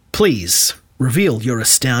 please reveal your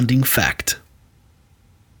astounding fact.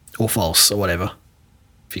 Or false, or whatever.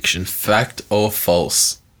 Fiction. Fact or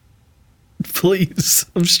false? Please.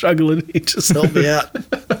 I'm struggling here. Just help me out.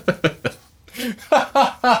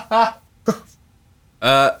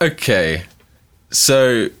 Okay.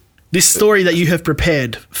 So This story that you have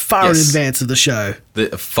prepared far in Yes. advance of the show.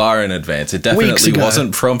 far in advance. It Weeks definitely ago.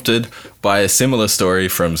 wasn't prompted by a similar story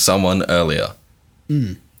from someone earlier.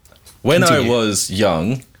 When I Continue. was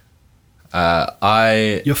young,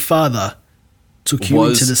 I Your father took you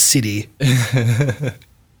Was- into the city.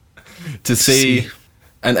 to see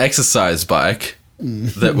an exercise bike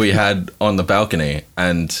that we had on the balcony,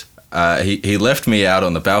 and he left me out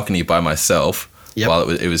on the balcony by myself Yep. while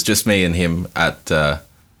it was just me and him at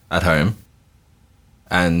home.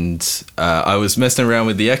 And I was messing around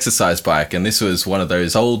with the exercise bike, and this was one of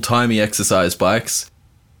those old-timey exercise bikes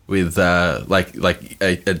with like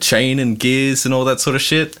a chain and gears and all that sort of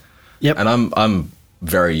shit. Yep. And I'm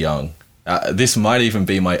very young. This might even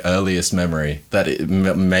be my earliest memory that it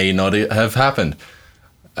may not have happened.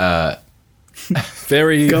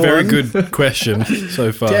 Very, Go very on. good question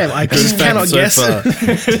so far. Damn, I Good just fact cannot so guess. far.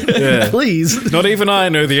 Yeah. Please. Not even I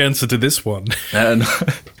know the answer to this one. And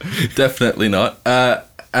definitely not.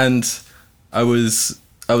 And I was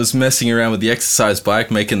messing around with the exercise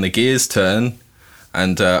bike, making the gears turn,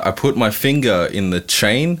 and I put my finger in the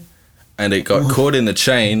chain, and it got caught in the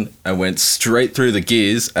chain and went straight through the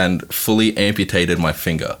gears and fully amputated my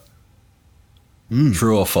finger.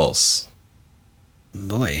 True or false?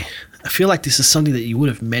 Boy, I feel like this is something that you would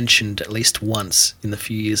have mentioned at least once in the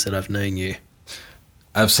few years that I've known you.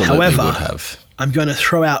 Absolutely However, would have. I'm going to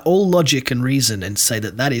throw out all logic and reason and say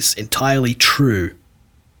that that is entirely true.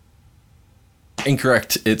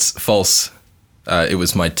 Incorrect. It's false. It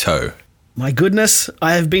was my toe. My goodness,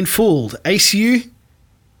 I have been fooled. ACU,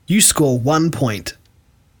 you score 1 point,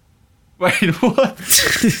 Wait, what?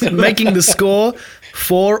 making the score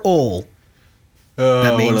 4-all.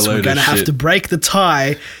 That means we're going to have to break the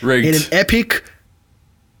tie Rigged. in an epic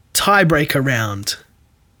tiebreaker round.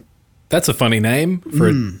 That's a funny name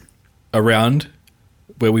for a round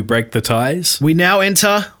where we break the ties. We now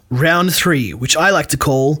enter round 3, which I like to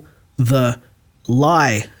call the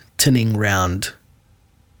lightning round.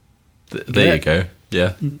 There you go.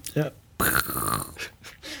 Yeah.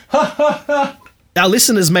 Our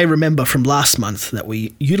listeners may remember from last month that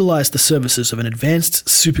we utilized the services of an advanced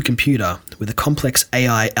supercomputer with a complex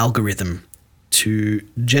AI algorithm to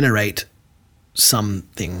generate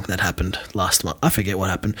something that happened last month. I forget what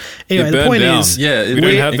happened. Anyway, It the burned point down. is, Yeah, we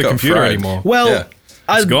don't have it the got computer fried. anymore. well, Yeah.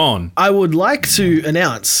 It's gone. I would like to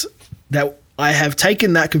announce that I have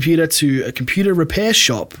taken that computer to a computer repair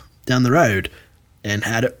shop down the road and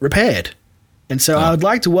had it repaired. And so I would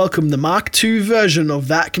like to welcome the Mark II version of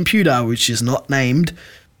that computer, which is not named,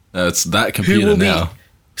 It's that who computer will now. be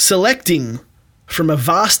selecting from a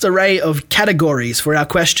vast array of categories for our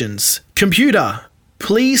questions. Computer,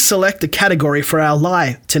 please select a category for our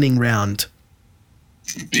lightning round.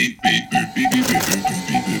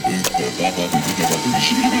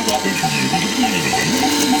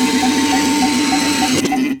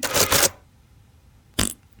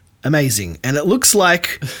 Amazing. And it looks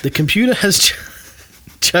like the computer has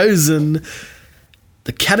chosen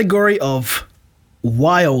the category of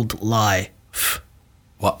wildlife.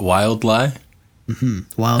 Wild lie?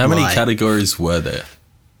 Wildlife How many categories were there?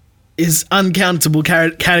 is uncountable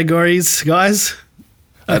categories, guys.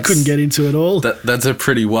 I That's- couldn't get into it all. That's a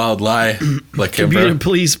pretty wild lie. Like, Computer, bro.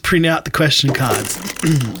 please print out the question cards.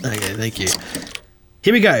 Okay, thank you.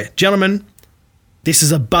 Here we go, gentlemen. This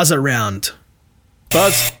is a buzzer round.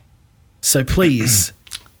 Buzz. So please,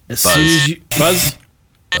 as Buzz. soon as you Buzz.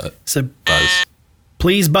 so Buzz.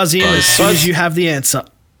 please buzz in Buzz. as soon as Buzz. you have the answer.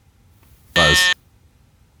 Buzz.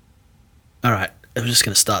 All right, I'm just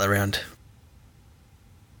going to start the round.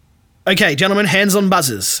 Okay, gentlemen, hands on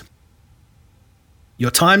buzzers. Your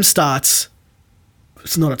time starts.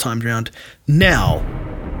 It's not a timed round. Now,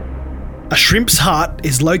 a shrimp's heart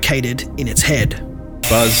is located in its head.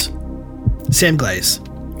 Buzz. Sam Glaze.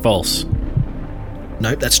 False.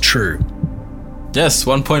 Nope, that's true. Yes,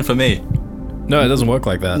 1 point for me. No, it doesn't work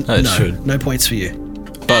like that. No, it no, should. no points for you.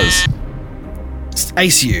 Buzz. It's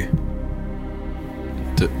ACU.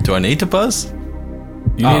 Do I need to buzz?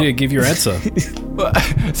 You need to give your answer.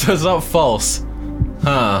 So it's not false.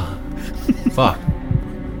 Huh. Fuck.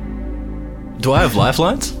 Do I have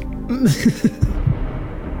lifelines?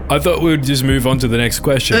 I thought we would just move on to the next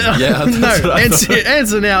question. Yeah, that's No, what I thought.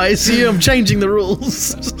 answer now, ACU. I'm changing the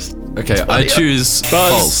rules. Okay, I choose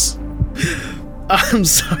Buzz. false. I'm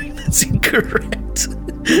sorry, that's incorrect.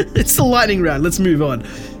 It's the lightning round. Let's move on.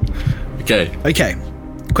 Okay. Okay.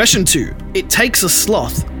 Question 2. It takes a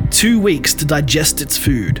sloth 2 weeks to digest its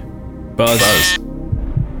food. Buzz.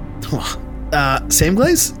 Sam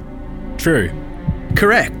Glaze? True.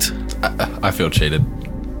 Correct. I feel cheated.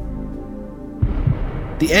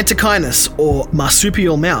 The antechinus or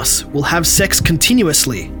marsupial mouse will have sex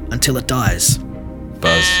continuously until it dies.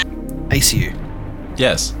 Buzz. ACU.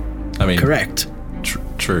 Yes. I mean, Correct.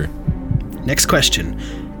 True. Next question.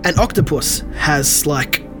 An octopus has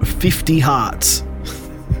like 50 hearts.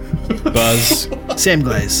 Buzz. Sam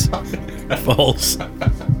Glaze. False.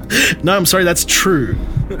 No, I'm sorry, that's true.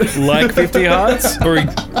 Like 50 hearts? Or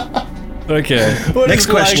okay. Next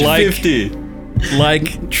question. Like 50.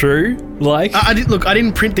 Like true? Like I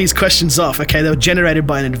didn't print these questions off, okay? They were generated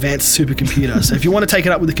by an advanced supercomputer. So if you want to take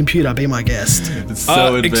it up with the computer, be my guest. It's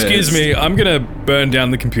so advanced. excuse me, I'm gonna burn down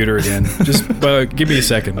the computer again. Just give me a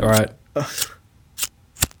second, all right?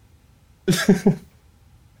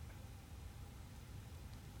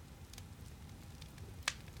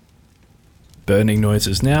 Burning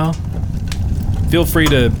noises now. Feel free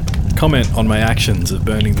to comment on my actions of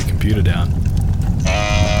burning the computer down.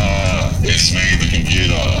 It's me, the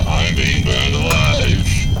computer. I'm being burned alive.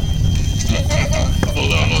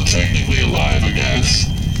 Although I'm not technically alive, I guess.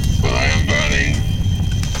 But I am burning.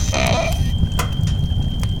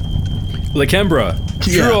 Lakembra,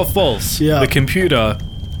 true Yeah. or false? Yeah. The computer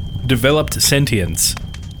developed sentience.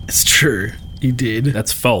 It's true. You did.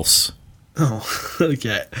 That's false. Oh,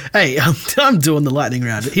 okay. Hey, I'm doing the lightning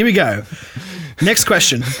round. Here we go. Next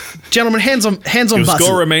question. Gentlemen, hands on Your buzzer.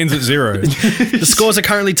 score remains at 0. The scores are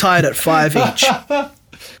currently tied at 5 each.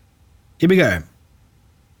 Here we go.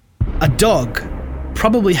 A dog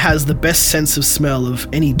probably has the best sense of smell of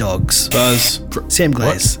any dogs. Buzz. Sam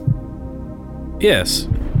Glaze. Yes.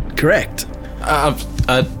 Correct. I'm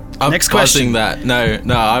Next buzzing question. that.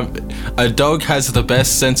 No. A dog has the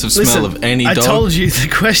best sense of smell of any I dog. told you the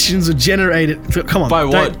questions were generated. Come on. By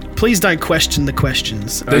don't- what? Please don't question the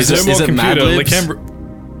questions. There's Is no it- more is it Mad computer. Libs? Lakembra.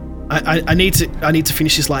 I need to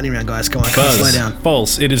finish this lightning round, guys. Come on, come on, slow Buzz. down.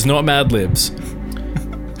 False. It is not Mad Libs.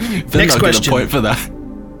 Then Next I'll question. get a point for that.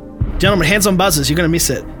 Gentlemen, hands on buzzers. You're going to miss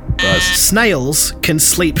it. Buzz. Snails can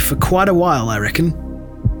sleep for quite a while, I reckon.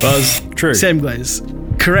 Buzz. True. Sam Glaze.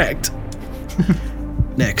 Correct.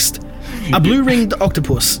 Next. A blue-ringed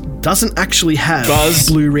octopus doesn't actually have Buzz.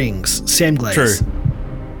 blue rings. Sam Glaze. True.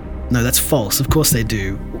 No, that's false. Of course they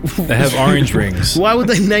do. They have orange rings. Why would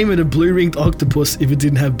they name it a blue-ringed octopus if it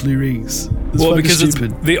didn't have blue rings? It's Well, fucking because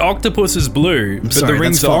stupid. the octopus is blue, but Sorry, the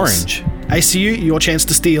rings that's are false. orange. ACU, your chance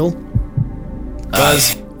to steal.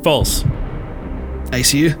 Buzz. False.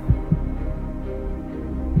 ACU,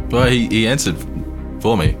 Well, he answered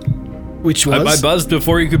for me. which I was... buzzed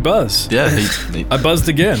before you could buzz. Yeah, he I buzzed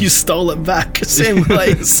again. You stole it back. Sam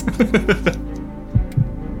Glaze.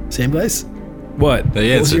 Sam Glaze? What?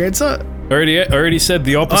 he What was your answered. answer? I already said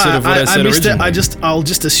the opposite of what I said missed originally. it. I'll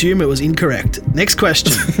just assume it was incorrect. Next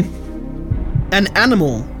question. An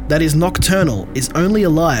animal that is nocturnal is only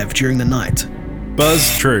alive during the night.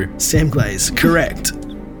 Buzz. True. Sam Glaze. Correct.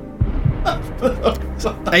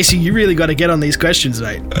 AC, you really got to get on these questions,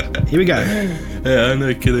 mate. Here we go. Yeah,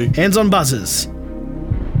 no kidding. Hands on buzzers.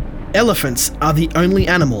 Elephants are the only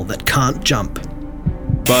animal that can't jump.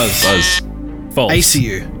 Buzz. Buzz. False.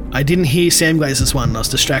 ACU. I didn't hear Sam Glaze's one. I was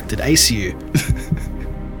distracted. ACU.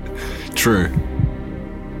 True.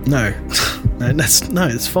 No.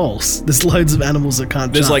 It's false. There's loads of animals that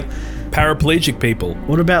can't There's jump. like paraplegic people.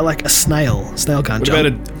 What about like a snail? Snail can't What jump.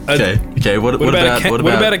 about Okay. What what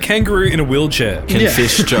about a kangaroo in a wheelchair? Can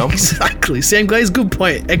fish jump? Exactly. Sam Glaze, good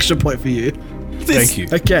point. Extra point for you. Thank you.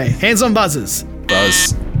 Okay, hands on buzzers.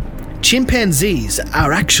 Buzz. Chimpanzees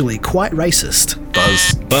are actually quite racist.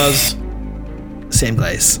 Buzz. Buzz. Sam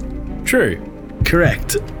Glaze. True.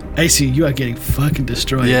 Correct. AC, you are getting fucking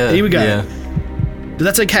destroyed. Yeah. Here we go. Yeah. But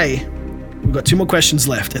that's okay. We've got 2 more questions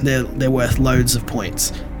left, and they're worth loads of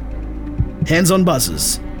points. Hands on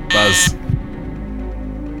buzzers. Buzz.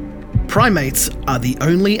 Primates are the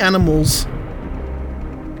only animals.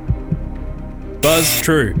 Buzz.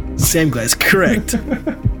 True. Sam Glaze, correct.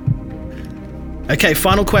 Okay,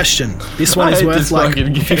 final question. This one I is hate worth this like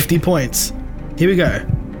fucking game. 50 points. Here we go.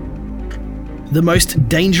 The most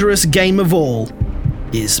dangerous game of all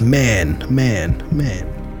is man.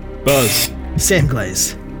 Buzz. Sam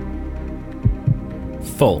Glaze.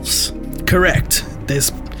 False. Correct.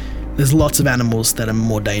 There's lots of animals that are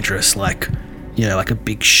more dangerous, like, you know, like a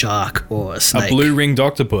big shark or a A snake. blue ringed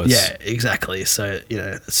octopus. Yeah, exactly. So, you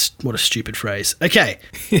know, that's what a stupid phrase. Okay.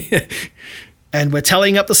 And we're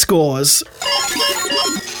tallying up the scores.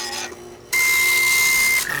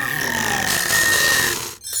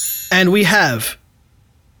 And we have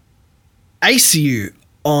ACU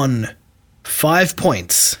on 5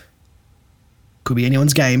 points. Could be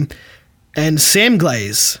anyone's game. And Sam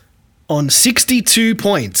Glaze on 62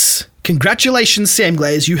 points. Congratulations, Sam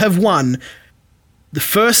Glaze. You have won the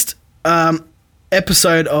first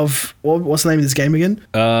episode of... What's the name of this game again?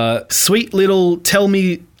 Sweet Little Tell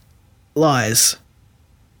Me Lies.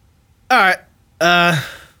 All right.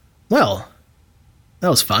 Well, that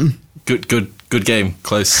was fun. Good game.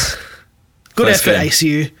 Close. Good Close effort, game.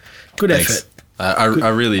 ACU. Good Thanks. effort. I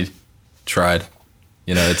really tried.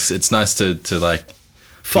 You know, it's nice to like to get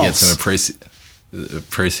False. some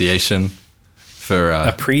appreciation for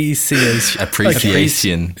Appreciation.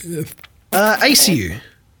 appreciation. ACU,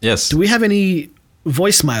 Yes. do we have any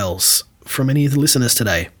voicemails from any of the listeners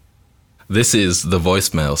today? This is the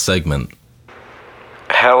voicemail segment.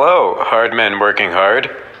 Hello, hard men working hard.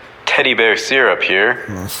 Teddy Bear Syrup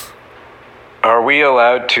here. Are we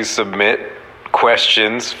allowed to submit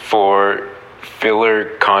questions for filler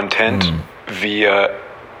content via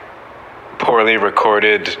poorly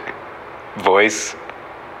recorded voice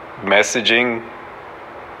messaging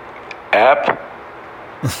app?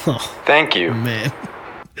 Thank you. Man.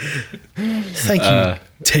 Thank you,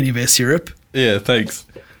 Teddy Bear Syrup. Yeah, thanks.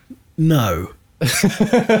 No.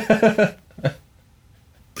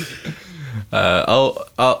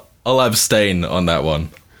 I'll abstain on that one.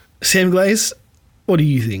 Sam Glaze, what do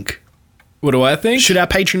you think? What do I think? Should our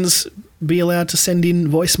patrons be allowed to send in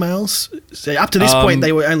voicemails? So up to this point,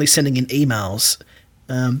 they were only sending in emails.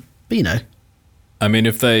 But you know. I mean,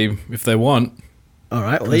 if they want. All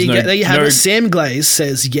right, well, There's there you have no- it. Sam Glaze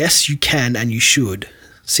says, yes, you can and you should.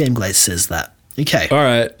 Sam Glaze says that. Okay. All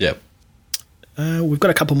right. Yep. We've got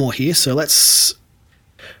a couple more here, so let's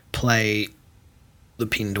play the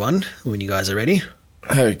pinned one when you guys are ready.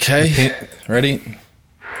 Okay. Ready?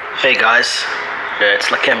 Hey guys, it's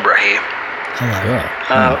Lakembra here.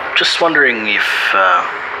 Hello. Just wondering if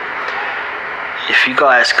you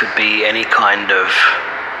guys could be any kind of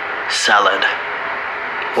salad.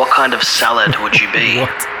 What kind of salad would you be?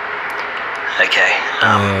 What? Okay.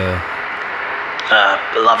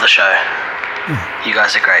 Love the show. You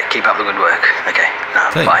guys are great. Keep up the good work. Okay.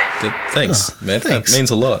 Bye. Thanks, man. thanks. That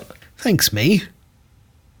means a lot. Thanks, me.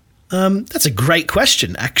 That's a great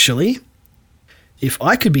question, actually. If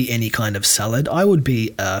I could be any kind of salad, I would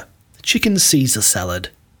be a chicken Caesar salad.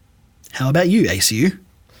 How about you, ACU?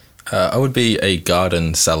 I would be a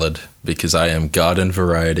garden salad because I am garden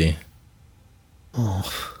variety.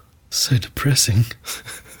 So depressing.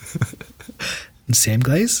 And Sam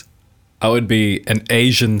Glaze? I would be an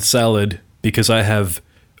Asian salad because I have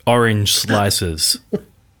orange slices.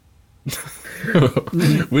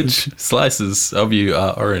 Which slices of you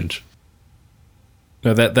are orange?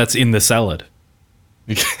 No, that's in the salad.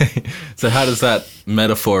 Okay. So how does that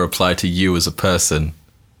metaphor apply to you as a person?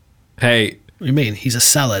 Hey, What do you mean? He's a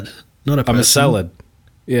salad, not a person. I'm a salad.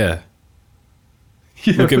 Yeah.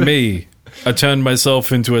 Look at me. I turned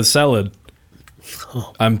myself into a salad.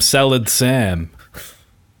 I'm Salad Sam.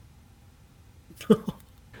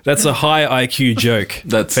 That's a high IQ joke.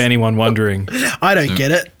 That's- for anyone wondering. I don't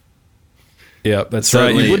get it. Yeah, that's right.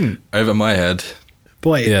 Certainly You wouldn't. over my head.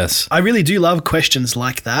 Boy, Yes. I really do love questions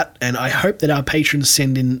like that, and I hope that our patrons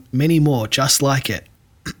send in many more just like it.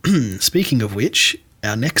 Speaking of which,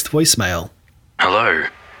 our next voicemail. Hello,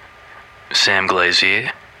 Sam Glaze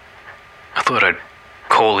here. I thought I'd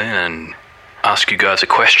call in and ask you guys a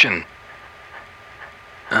question.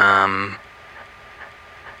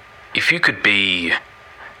 If you could be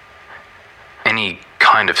any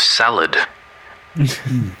kind of salad,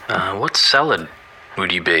 what salad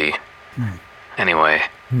would you be? Anyway,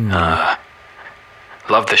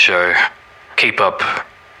 love the show. Keep up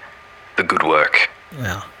the good work.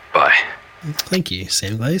 Wow. Bye. Thank you,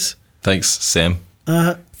 Sam Glaze. Thanks, Sam.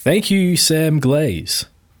 Thank you, Sam Glaze.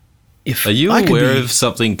 If Are you I could aware be- of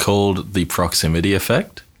something called the proximity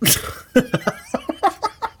effect?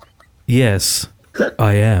 Yes,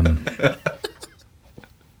 I am.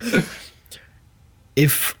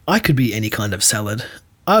 If I could be any kind of salad,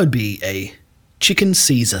 I would be a chicken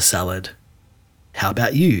Caesar salad. How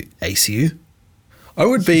about you, ACU? I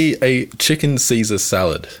would be a chicken Caesar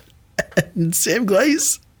salad. And Sam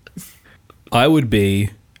Glaze? I would be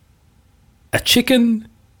a chicken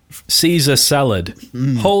Caesar salad.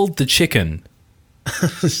 Hold the chicken.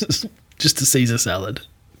 Just a Caesar salad.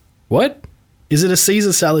 What? Is it a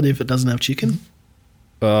Caesar salad if it doesn't have chicken?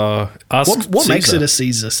 Ask What makes Caesar. it a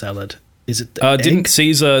Caesar salad? Is it the Didn't egg,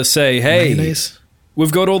 Caesar say, hey, mayonnaise?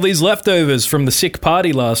 we've got all these leftovers from the sick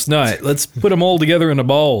party last night. Let's put them all together in a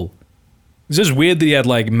bowl. It's just weird that he had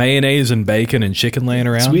like mayonnaise and bacon and chicken laying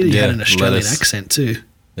around. It's weird you had Yeah, an Australian lettuce. accent too.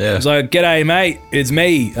 Yeah. He's like, "G'day, mate. It's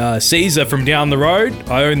me, Caesar from down the road.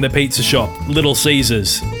 I own the pizza shop, Little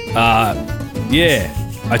Caesars. Yeah,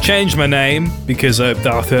 I changed my name because I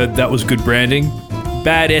heard that was good branding.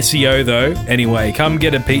 Bad SEO though. Anyway, come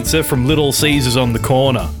get a pizza from Little Caesars on the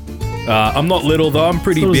corner. I'm not little though. I'm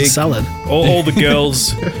pretty Thought it was a big. salad. All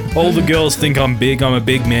the girls think I'm big. I'm a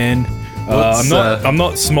big man. I'm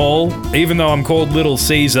not small, even though I'm called Little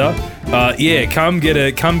Caesar. Yeah, come get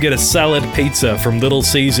a salad pizza from Little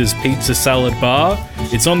Caesar's Pizza Salad Bar.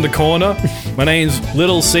 It's on the corner. My name's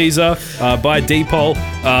Little Caesar by Depol.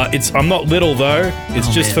 I'm not little though. It's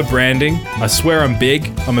just man. for branding. I swear I'm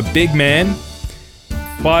big. I'm a big man.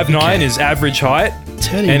 5'9" is average height.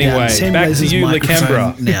 Turning Anyway, down Sam back to Glazer's you,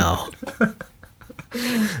 microphone Lakembra. now.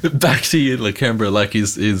 Back to you, Lakembra, like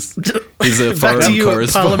he's a Back foreign to you at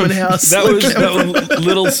correspondent. Parliament House. That was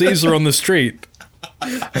Little Caesar on the street.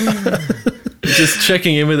 Just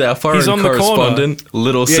checking in with our foreign He's on the corner. correspondent,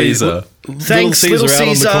 Little Yeah, Caesar. Thanks, Little out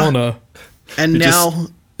Caesar. on the corner. And just- now,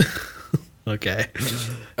 okay,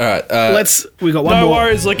 All right. we got one No more.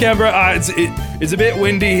 worries, Lakembra. It's a bit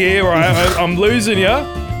windy here. All right, I'm losing you.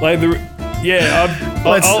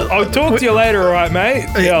 I'll talk to you later. All right, mate.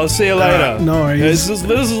 Yeah, I'll see you later. no worries. This is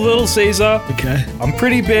Little Caesar. Okay, I'm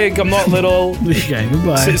pretty big. I'm not little. okay,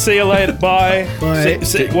 goodbye. See you later. Bye. Bye.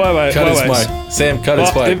 Wait. cut his mic. Sam, cut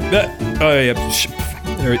his mic. Oh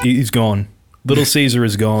yeah. He's gone. Little Caesar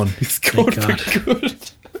is gone. Thank God.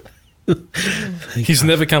 He's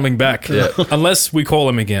never coming back. Yeah. Unless we call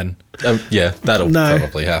him again. Yeah, that'll No.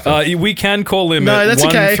 probably happen. We can call him No, at that's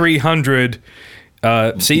okay.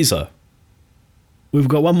 1-300 Caesar. We've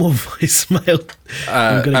got one more voicemail.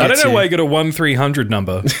 I I don't know why you got a 1-300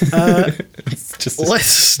 number. Just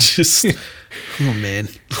Let's just. Oh man,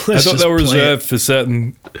 I thought they were reserved for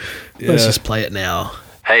certain. Let's just play it now.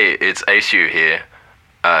 Hey, it's Asu here.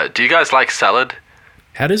 Do you guys like salad?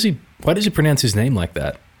 Why does he pronounce his name like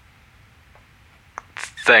that?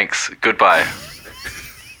 Thanks. Goodbye.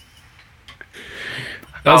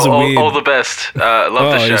 That was a weird. All the best. Love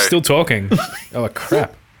the show. He's still talking. Oh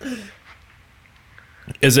crap!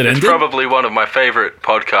 Is it It's ended? probably one of my favorite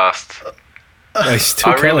podcasts. Oh, he's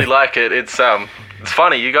still I really going. like it. It's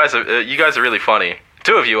funny. You guys are really funny.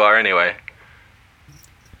 Two of you are anyway.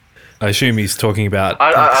 I assume he's talking about.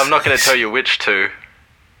 I'm not going to tell you which two,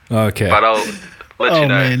 Okay. but I'll let Oh you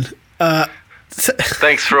know. man,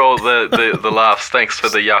 Thanks for all the laughs. Thanks for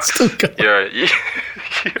the yucks.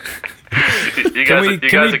 You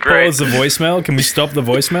guys are great. pause the voicemail? Can we stop the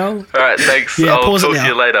voicemail? All right, thanks. Yeah, I'll pause it talk now. to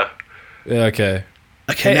you later. Yeah, okay.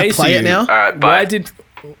 okay, Hey, now play ACU. it now. All right, bye.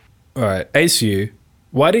 All right, ACU.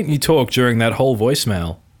 Why didn't you talk during that whole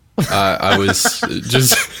voicemail? I was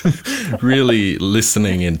just really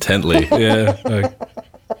listening intently. Yeah.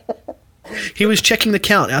 He was checking the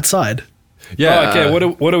count outside. Yeah. Oh,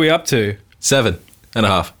 okay. What are we up to?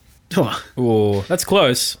 7.5. Oh, Oh, that's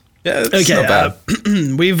close. Yeah, it's okay, not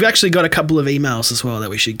bad. we've actually got a couple of emails as well that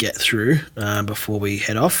we should get through before we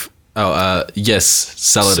head off. Yes,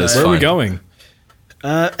 salad is Where fine. are we going?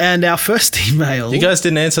 And our first email. You guys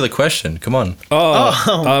didn't answer the question. Come on.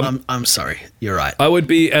 I'm sorry. You're right. I would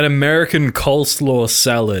be an American coleslaw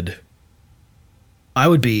salad. I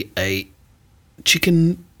would be a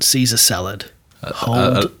chicken Caesar salad.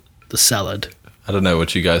 Hold the salad. I don't know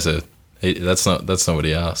what you guys are. That's not what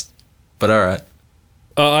he asked. But all right.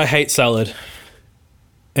 I hate salad.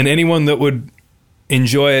 And anyone that would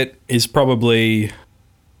enjoy it is probably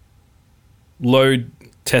low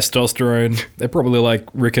testosterone. They're probably like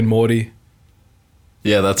Rick and Morty.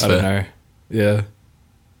 Yeah, that's I fair. don't know. Yeah.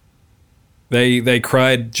 They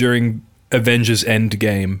cried during Avengers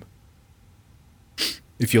Endgame.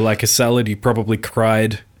 If you like a salad, you probably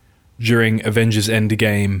cried during Avengers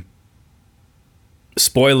Endgame.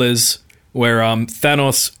 Spoilers, where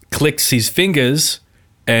Thanos clicks his fingers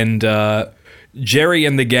and Jerry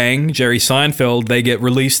and the gang, Jerry Seinfeld, they get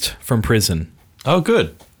released from prison. Oh,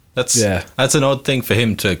 good. That's Yeah. That's an odd thing for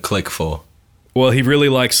him to click for. Well, he really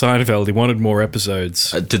liked Seinfeld. He wanted more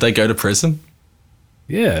episodes. Did they go to prison?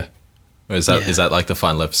 Yeah. Or is that Yeah. that like the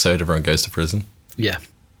final episode? Everyone goes to prison. Yeah,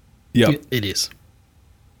 Yep. it is.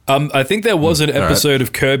 I think there was an all right. episode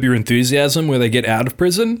of Curb Your Enthusiasm where they get out of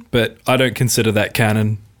prison, but I don't consider that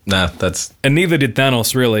canon. Nah, that's And neither did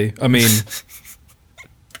Thanos, really. I mean,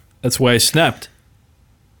 that's why he snapped.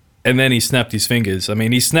 And then he snapped his fingers. I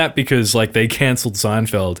mean, he snapped because, like, they cancelled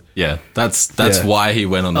Seinfeld. yeah. That's Yeah. why he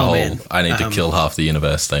went on the Oh, whole man. I need to kill half the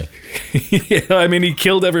universe thing. Yeah, I mean, he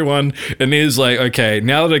killed everyone, and he was like, okay,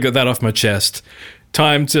 now that I got that off my chest,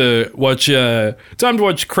 time to watch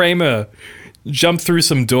Kramer jump through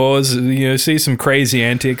some doors, see some crazy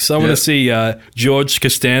antics. I want to see George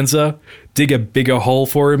Costanza dig a bigger hole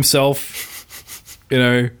for himself.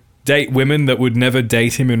 Date women that would never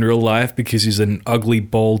date him in real life because he's an ugly,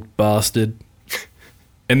 bald bastard.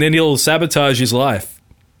 And then he'll sabotage his life.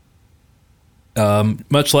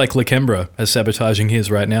 Much like Lakembra is sabotaging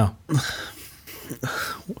his right now.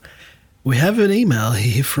 We have an email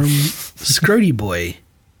here from Scrody Boy.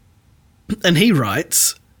 And he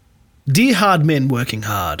writes, Dear hard men working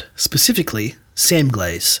hard, specifically Sam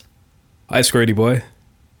Glaze. Hi, Scrody Boy.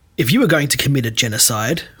 If you were going to commit a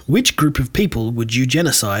genocide, which group of people would you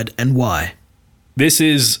genocide and why? This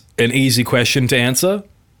is an easy question to answer.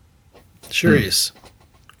 Sure is.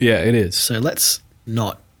 Yeah, it is. So let's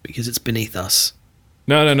not, because it's beneath us.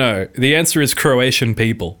 No. The answer is Croatian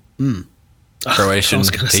people. Croatian I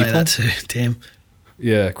was going to people? say that too. Damn.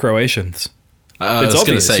 Yeah, Croatians. I was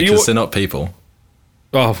going to say, because they're not people.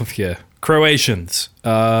 Oh, yeah. Croatians.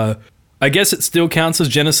 I guess it still counts as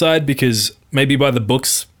genocide because maybe by the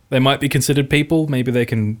books they might be considered people. Maybe they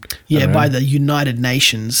can... Yeah, by the United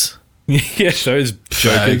Nations. Yeah, those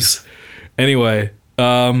jokers. Anyway,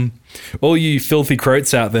 all you filthy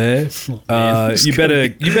croats out there, you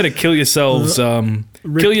better kill yourselves.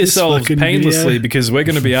 Kill yourselves painlessly video. because we're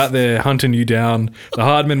going to be out there hunting you down. The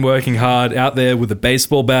hard men working hard out there with a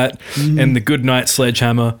baseball bat and the good night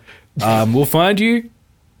sledgehammer. We'll find you,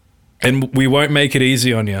 and we won't make it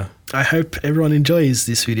easy on you. I hope everyone enjoys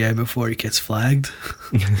this video before it gets flagged.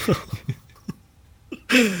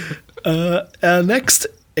 Our next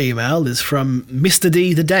email is from Mr.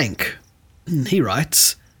 D the Dank. He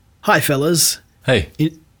writes, Hi fellas. Hey.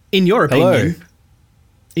 In your opinion, Hello.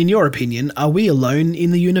 In your opinion, are we alone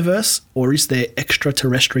in the universe or is there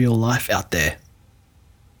extraterrestrial life out there?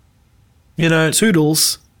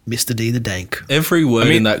 Toodles, Mr. D the Dank. Every word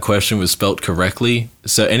in that question was spelt correctly,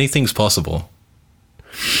 so anything's possible.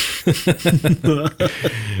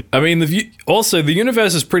 I mean, the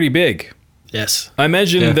universe is pretty big. Yes. I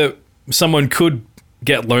imagine that someone could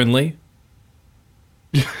get lonely.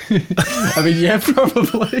 I mean, yeah,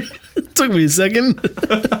 probably. Took me a second.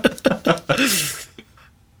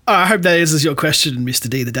 I hope that answers your question, Mr.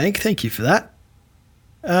 D the Dank. Thank you for that.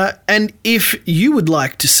 And if you would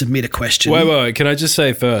like to submit a question... Wait. Can I just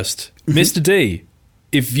say first, Mr. D,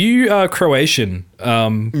 if you are Croatian,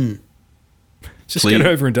 just Please. get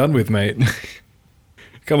over and done with, mate.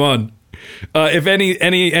 Come on. If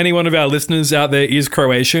any one of our listeners out there is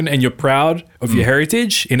Croatian and you're proud of your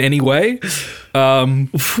heritage in any way,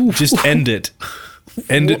 just end it.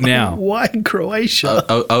 End it now. Why Croatia?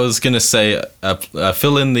 I was going to say,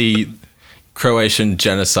 fill in the Croatian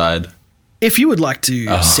genocide. If you would like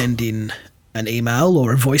to send in an email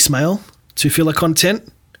or a voicemail to filler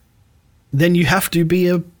content, then you have to be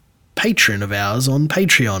a patron of ours on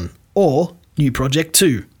Patreon or New Project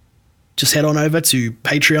 2. Just head on over to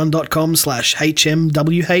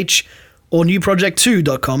patreon.com/HMWH or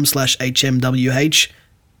newproject2.com/HMWH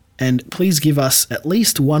and please give us at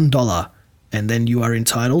least $1 and then you are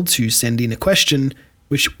entitled to send in a question,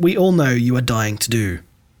 which we all know you are dying to do.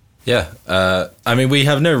 Yeah. I mean, we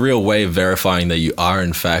have no real way of verifying that you are,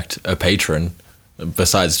 in fact, a patron,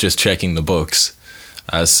 besides just checking the books.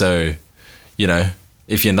 So,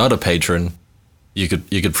 if you're not a patron, you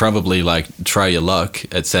could probably, try your luck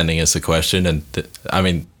at sending us a question. And,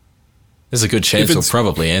 there's a good chance we'll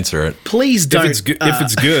probably answer it. Please don't. If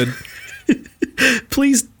it's good.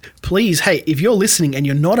 Please, hey, if you're listening and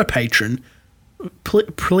you're not a patron,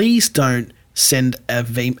 please don't send a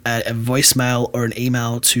voicemail or an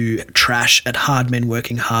email to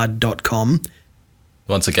trash@hardmenworkinghard.com.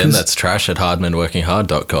 Once again, that's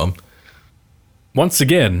trash@hardmenworkinghard.com. Once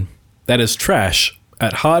again, that is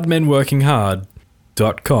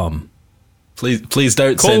trash@hardmenworkinghard.com. Please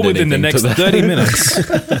don't Call send within the anything next to 30 minutes.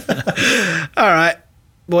 All right,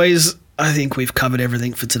 boys, I think we've covered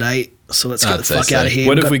everything for today, so let's get I'd the say fuck so. out of here.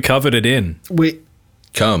 What if we covered it in?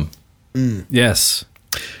 Come. Yes.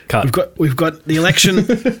 Cut. We've got the election.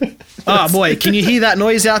 Oh boy, can you hear that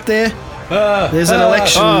noise out there? There's an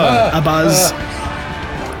election a buzz.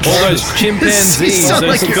 All those chimpanzees, You sound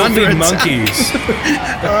those like you're under filthy attack. monkeys.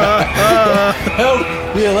 Help!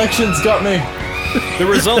 The election's got me. The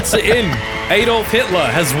results are in. Adolf Hitler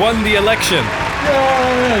has won the election.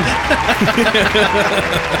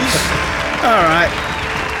 All right.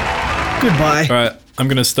 Goodbye. All right, I'm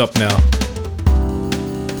going to stop now.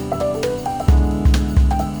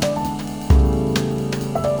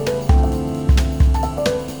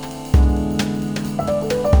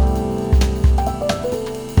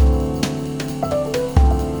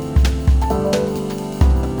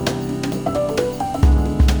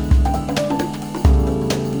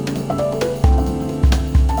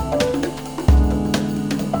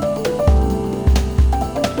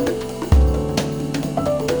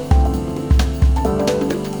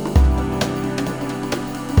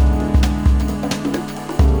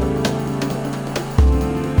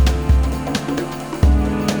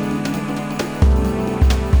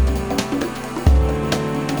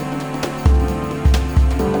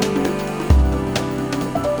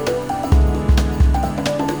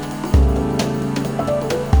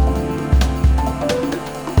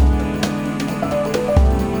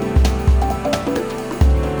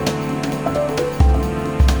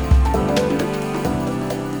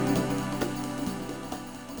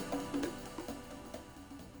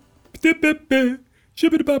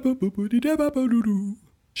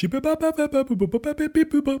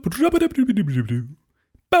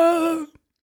 Ba.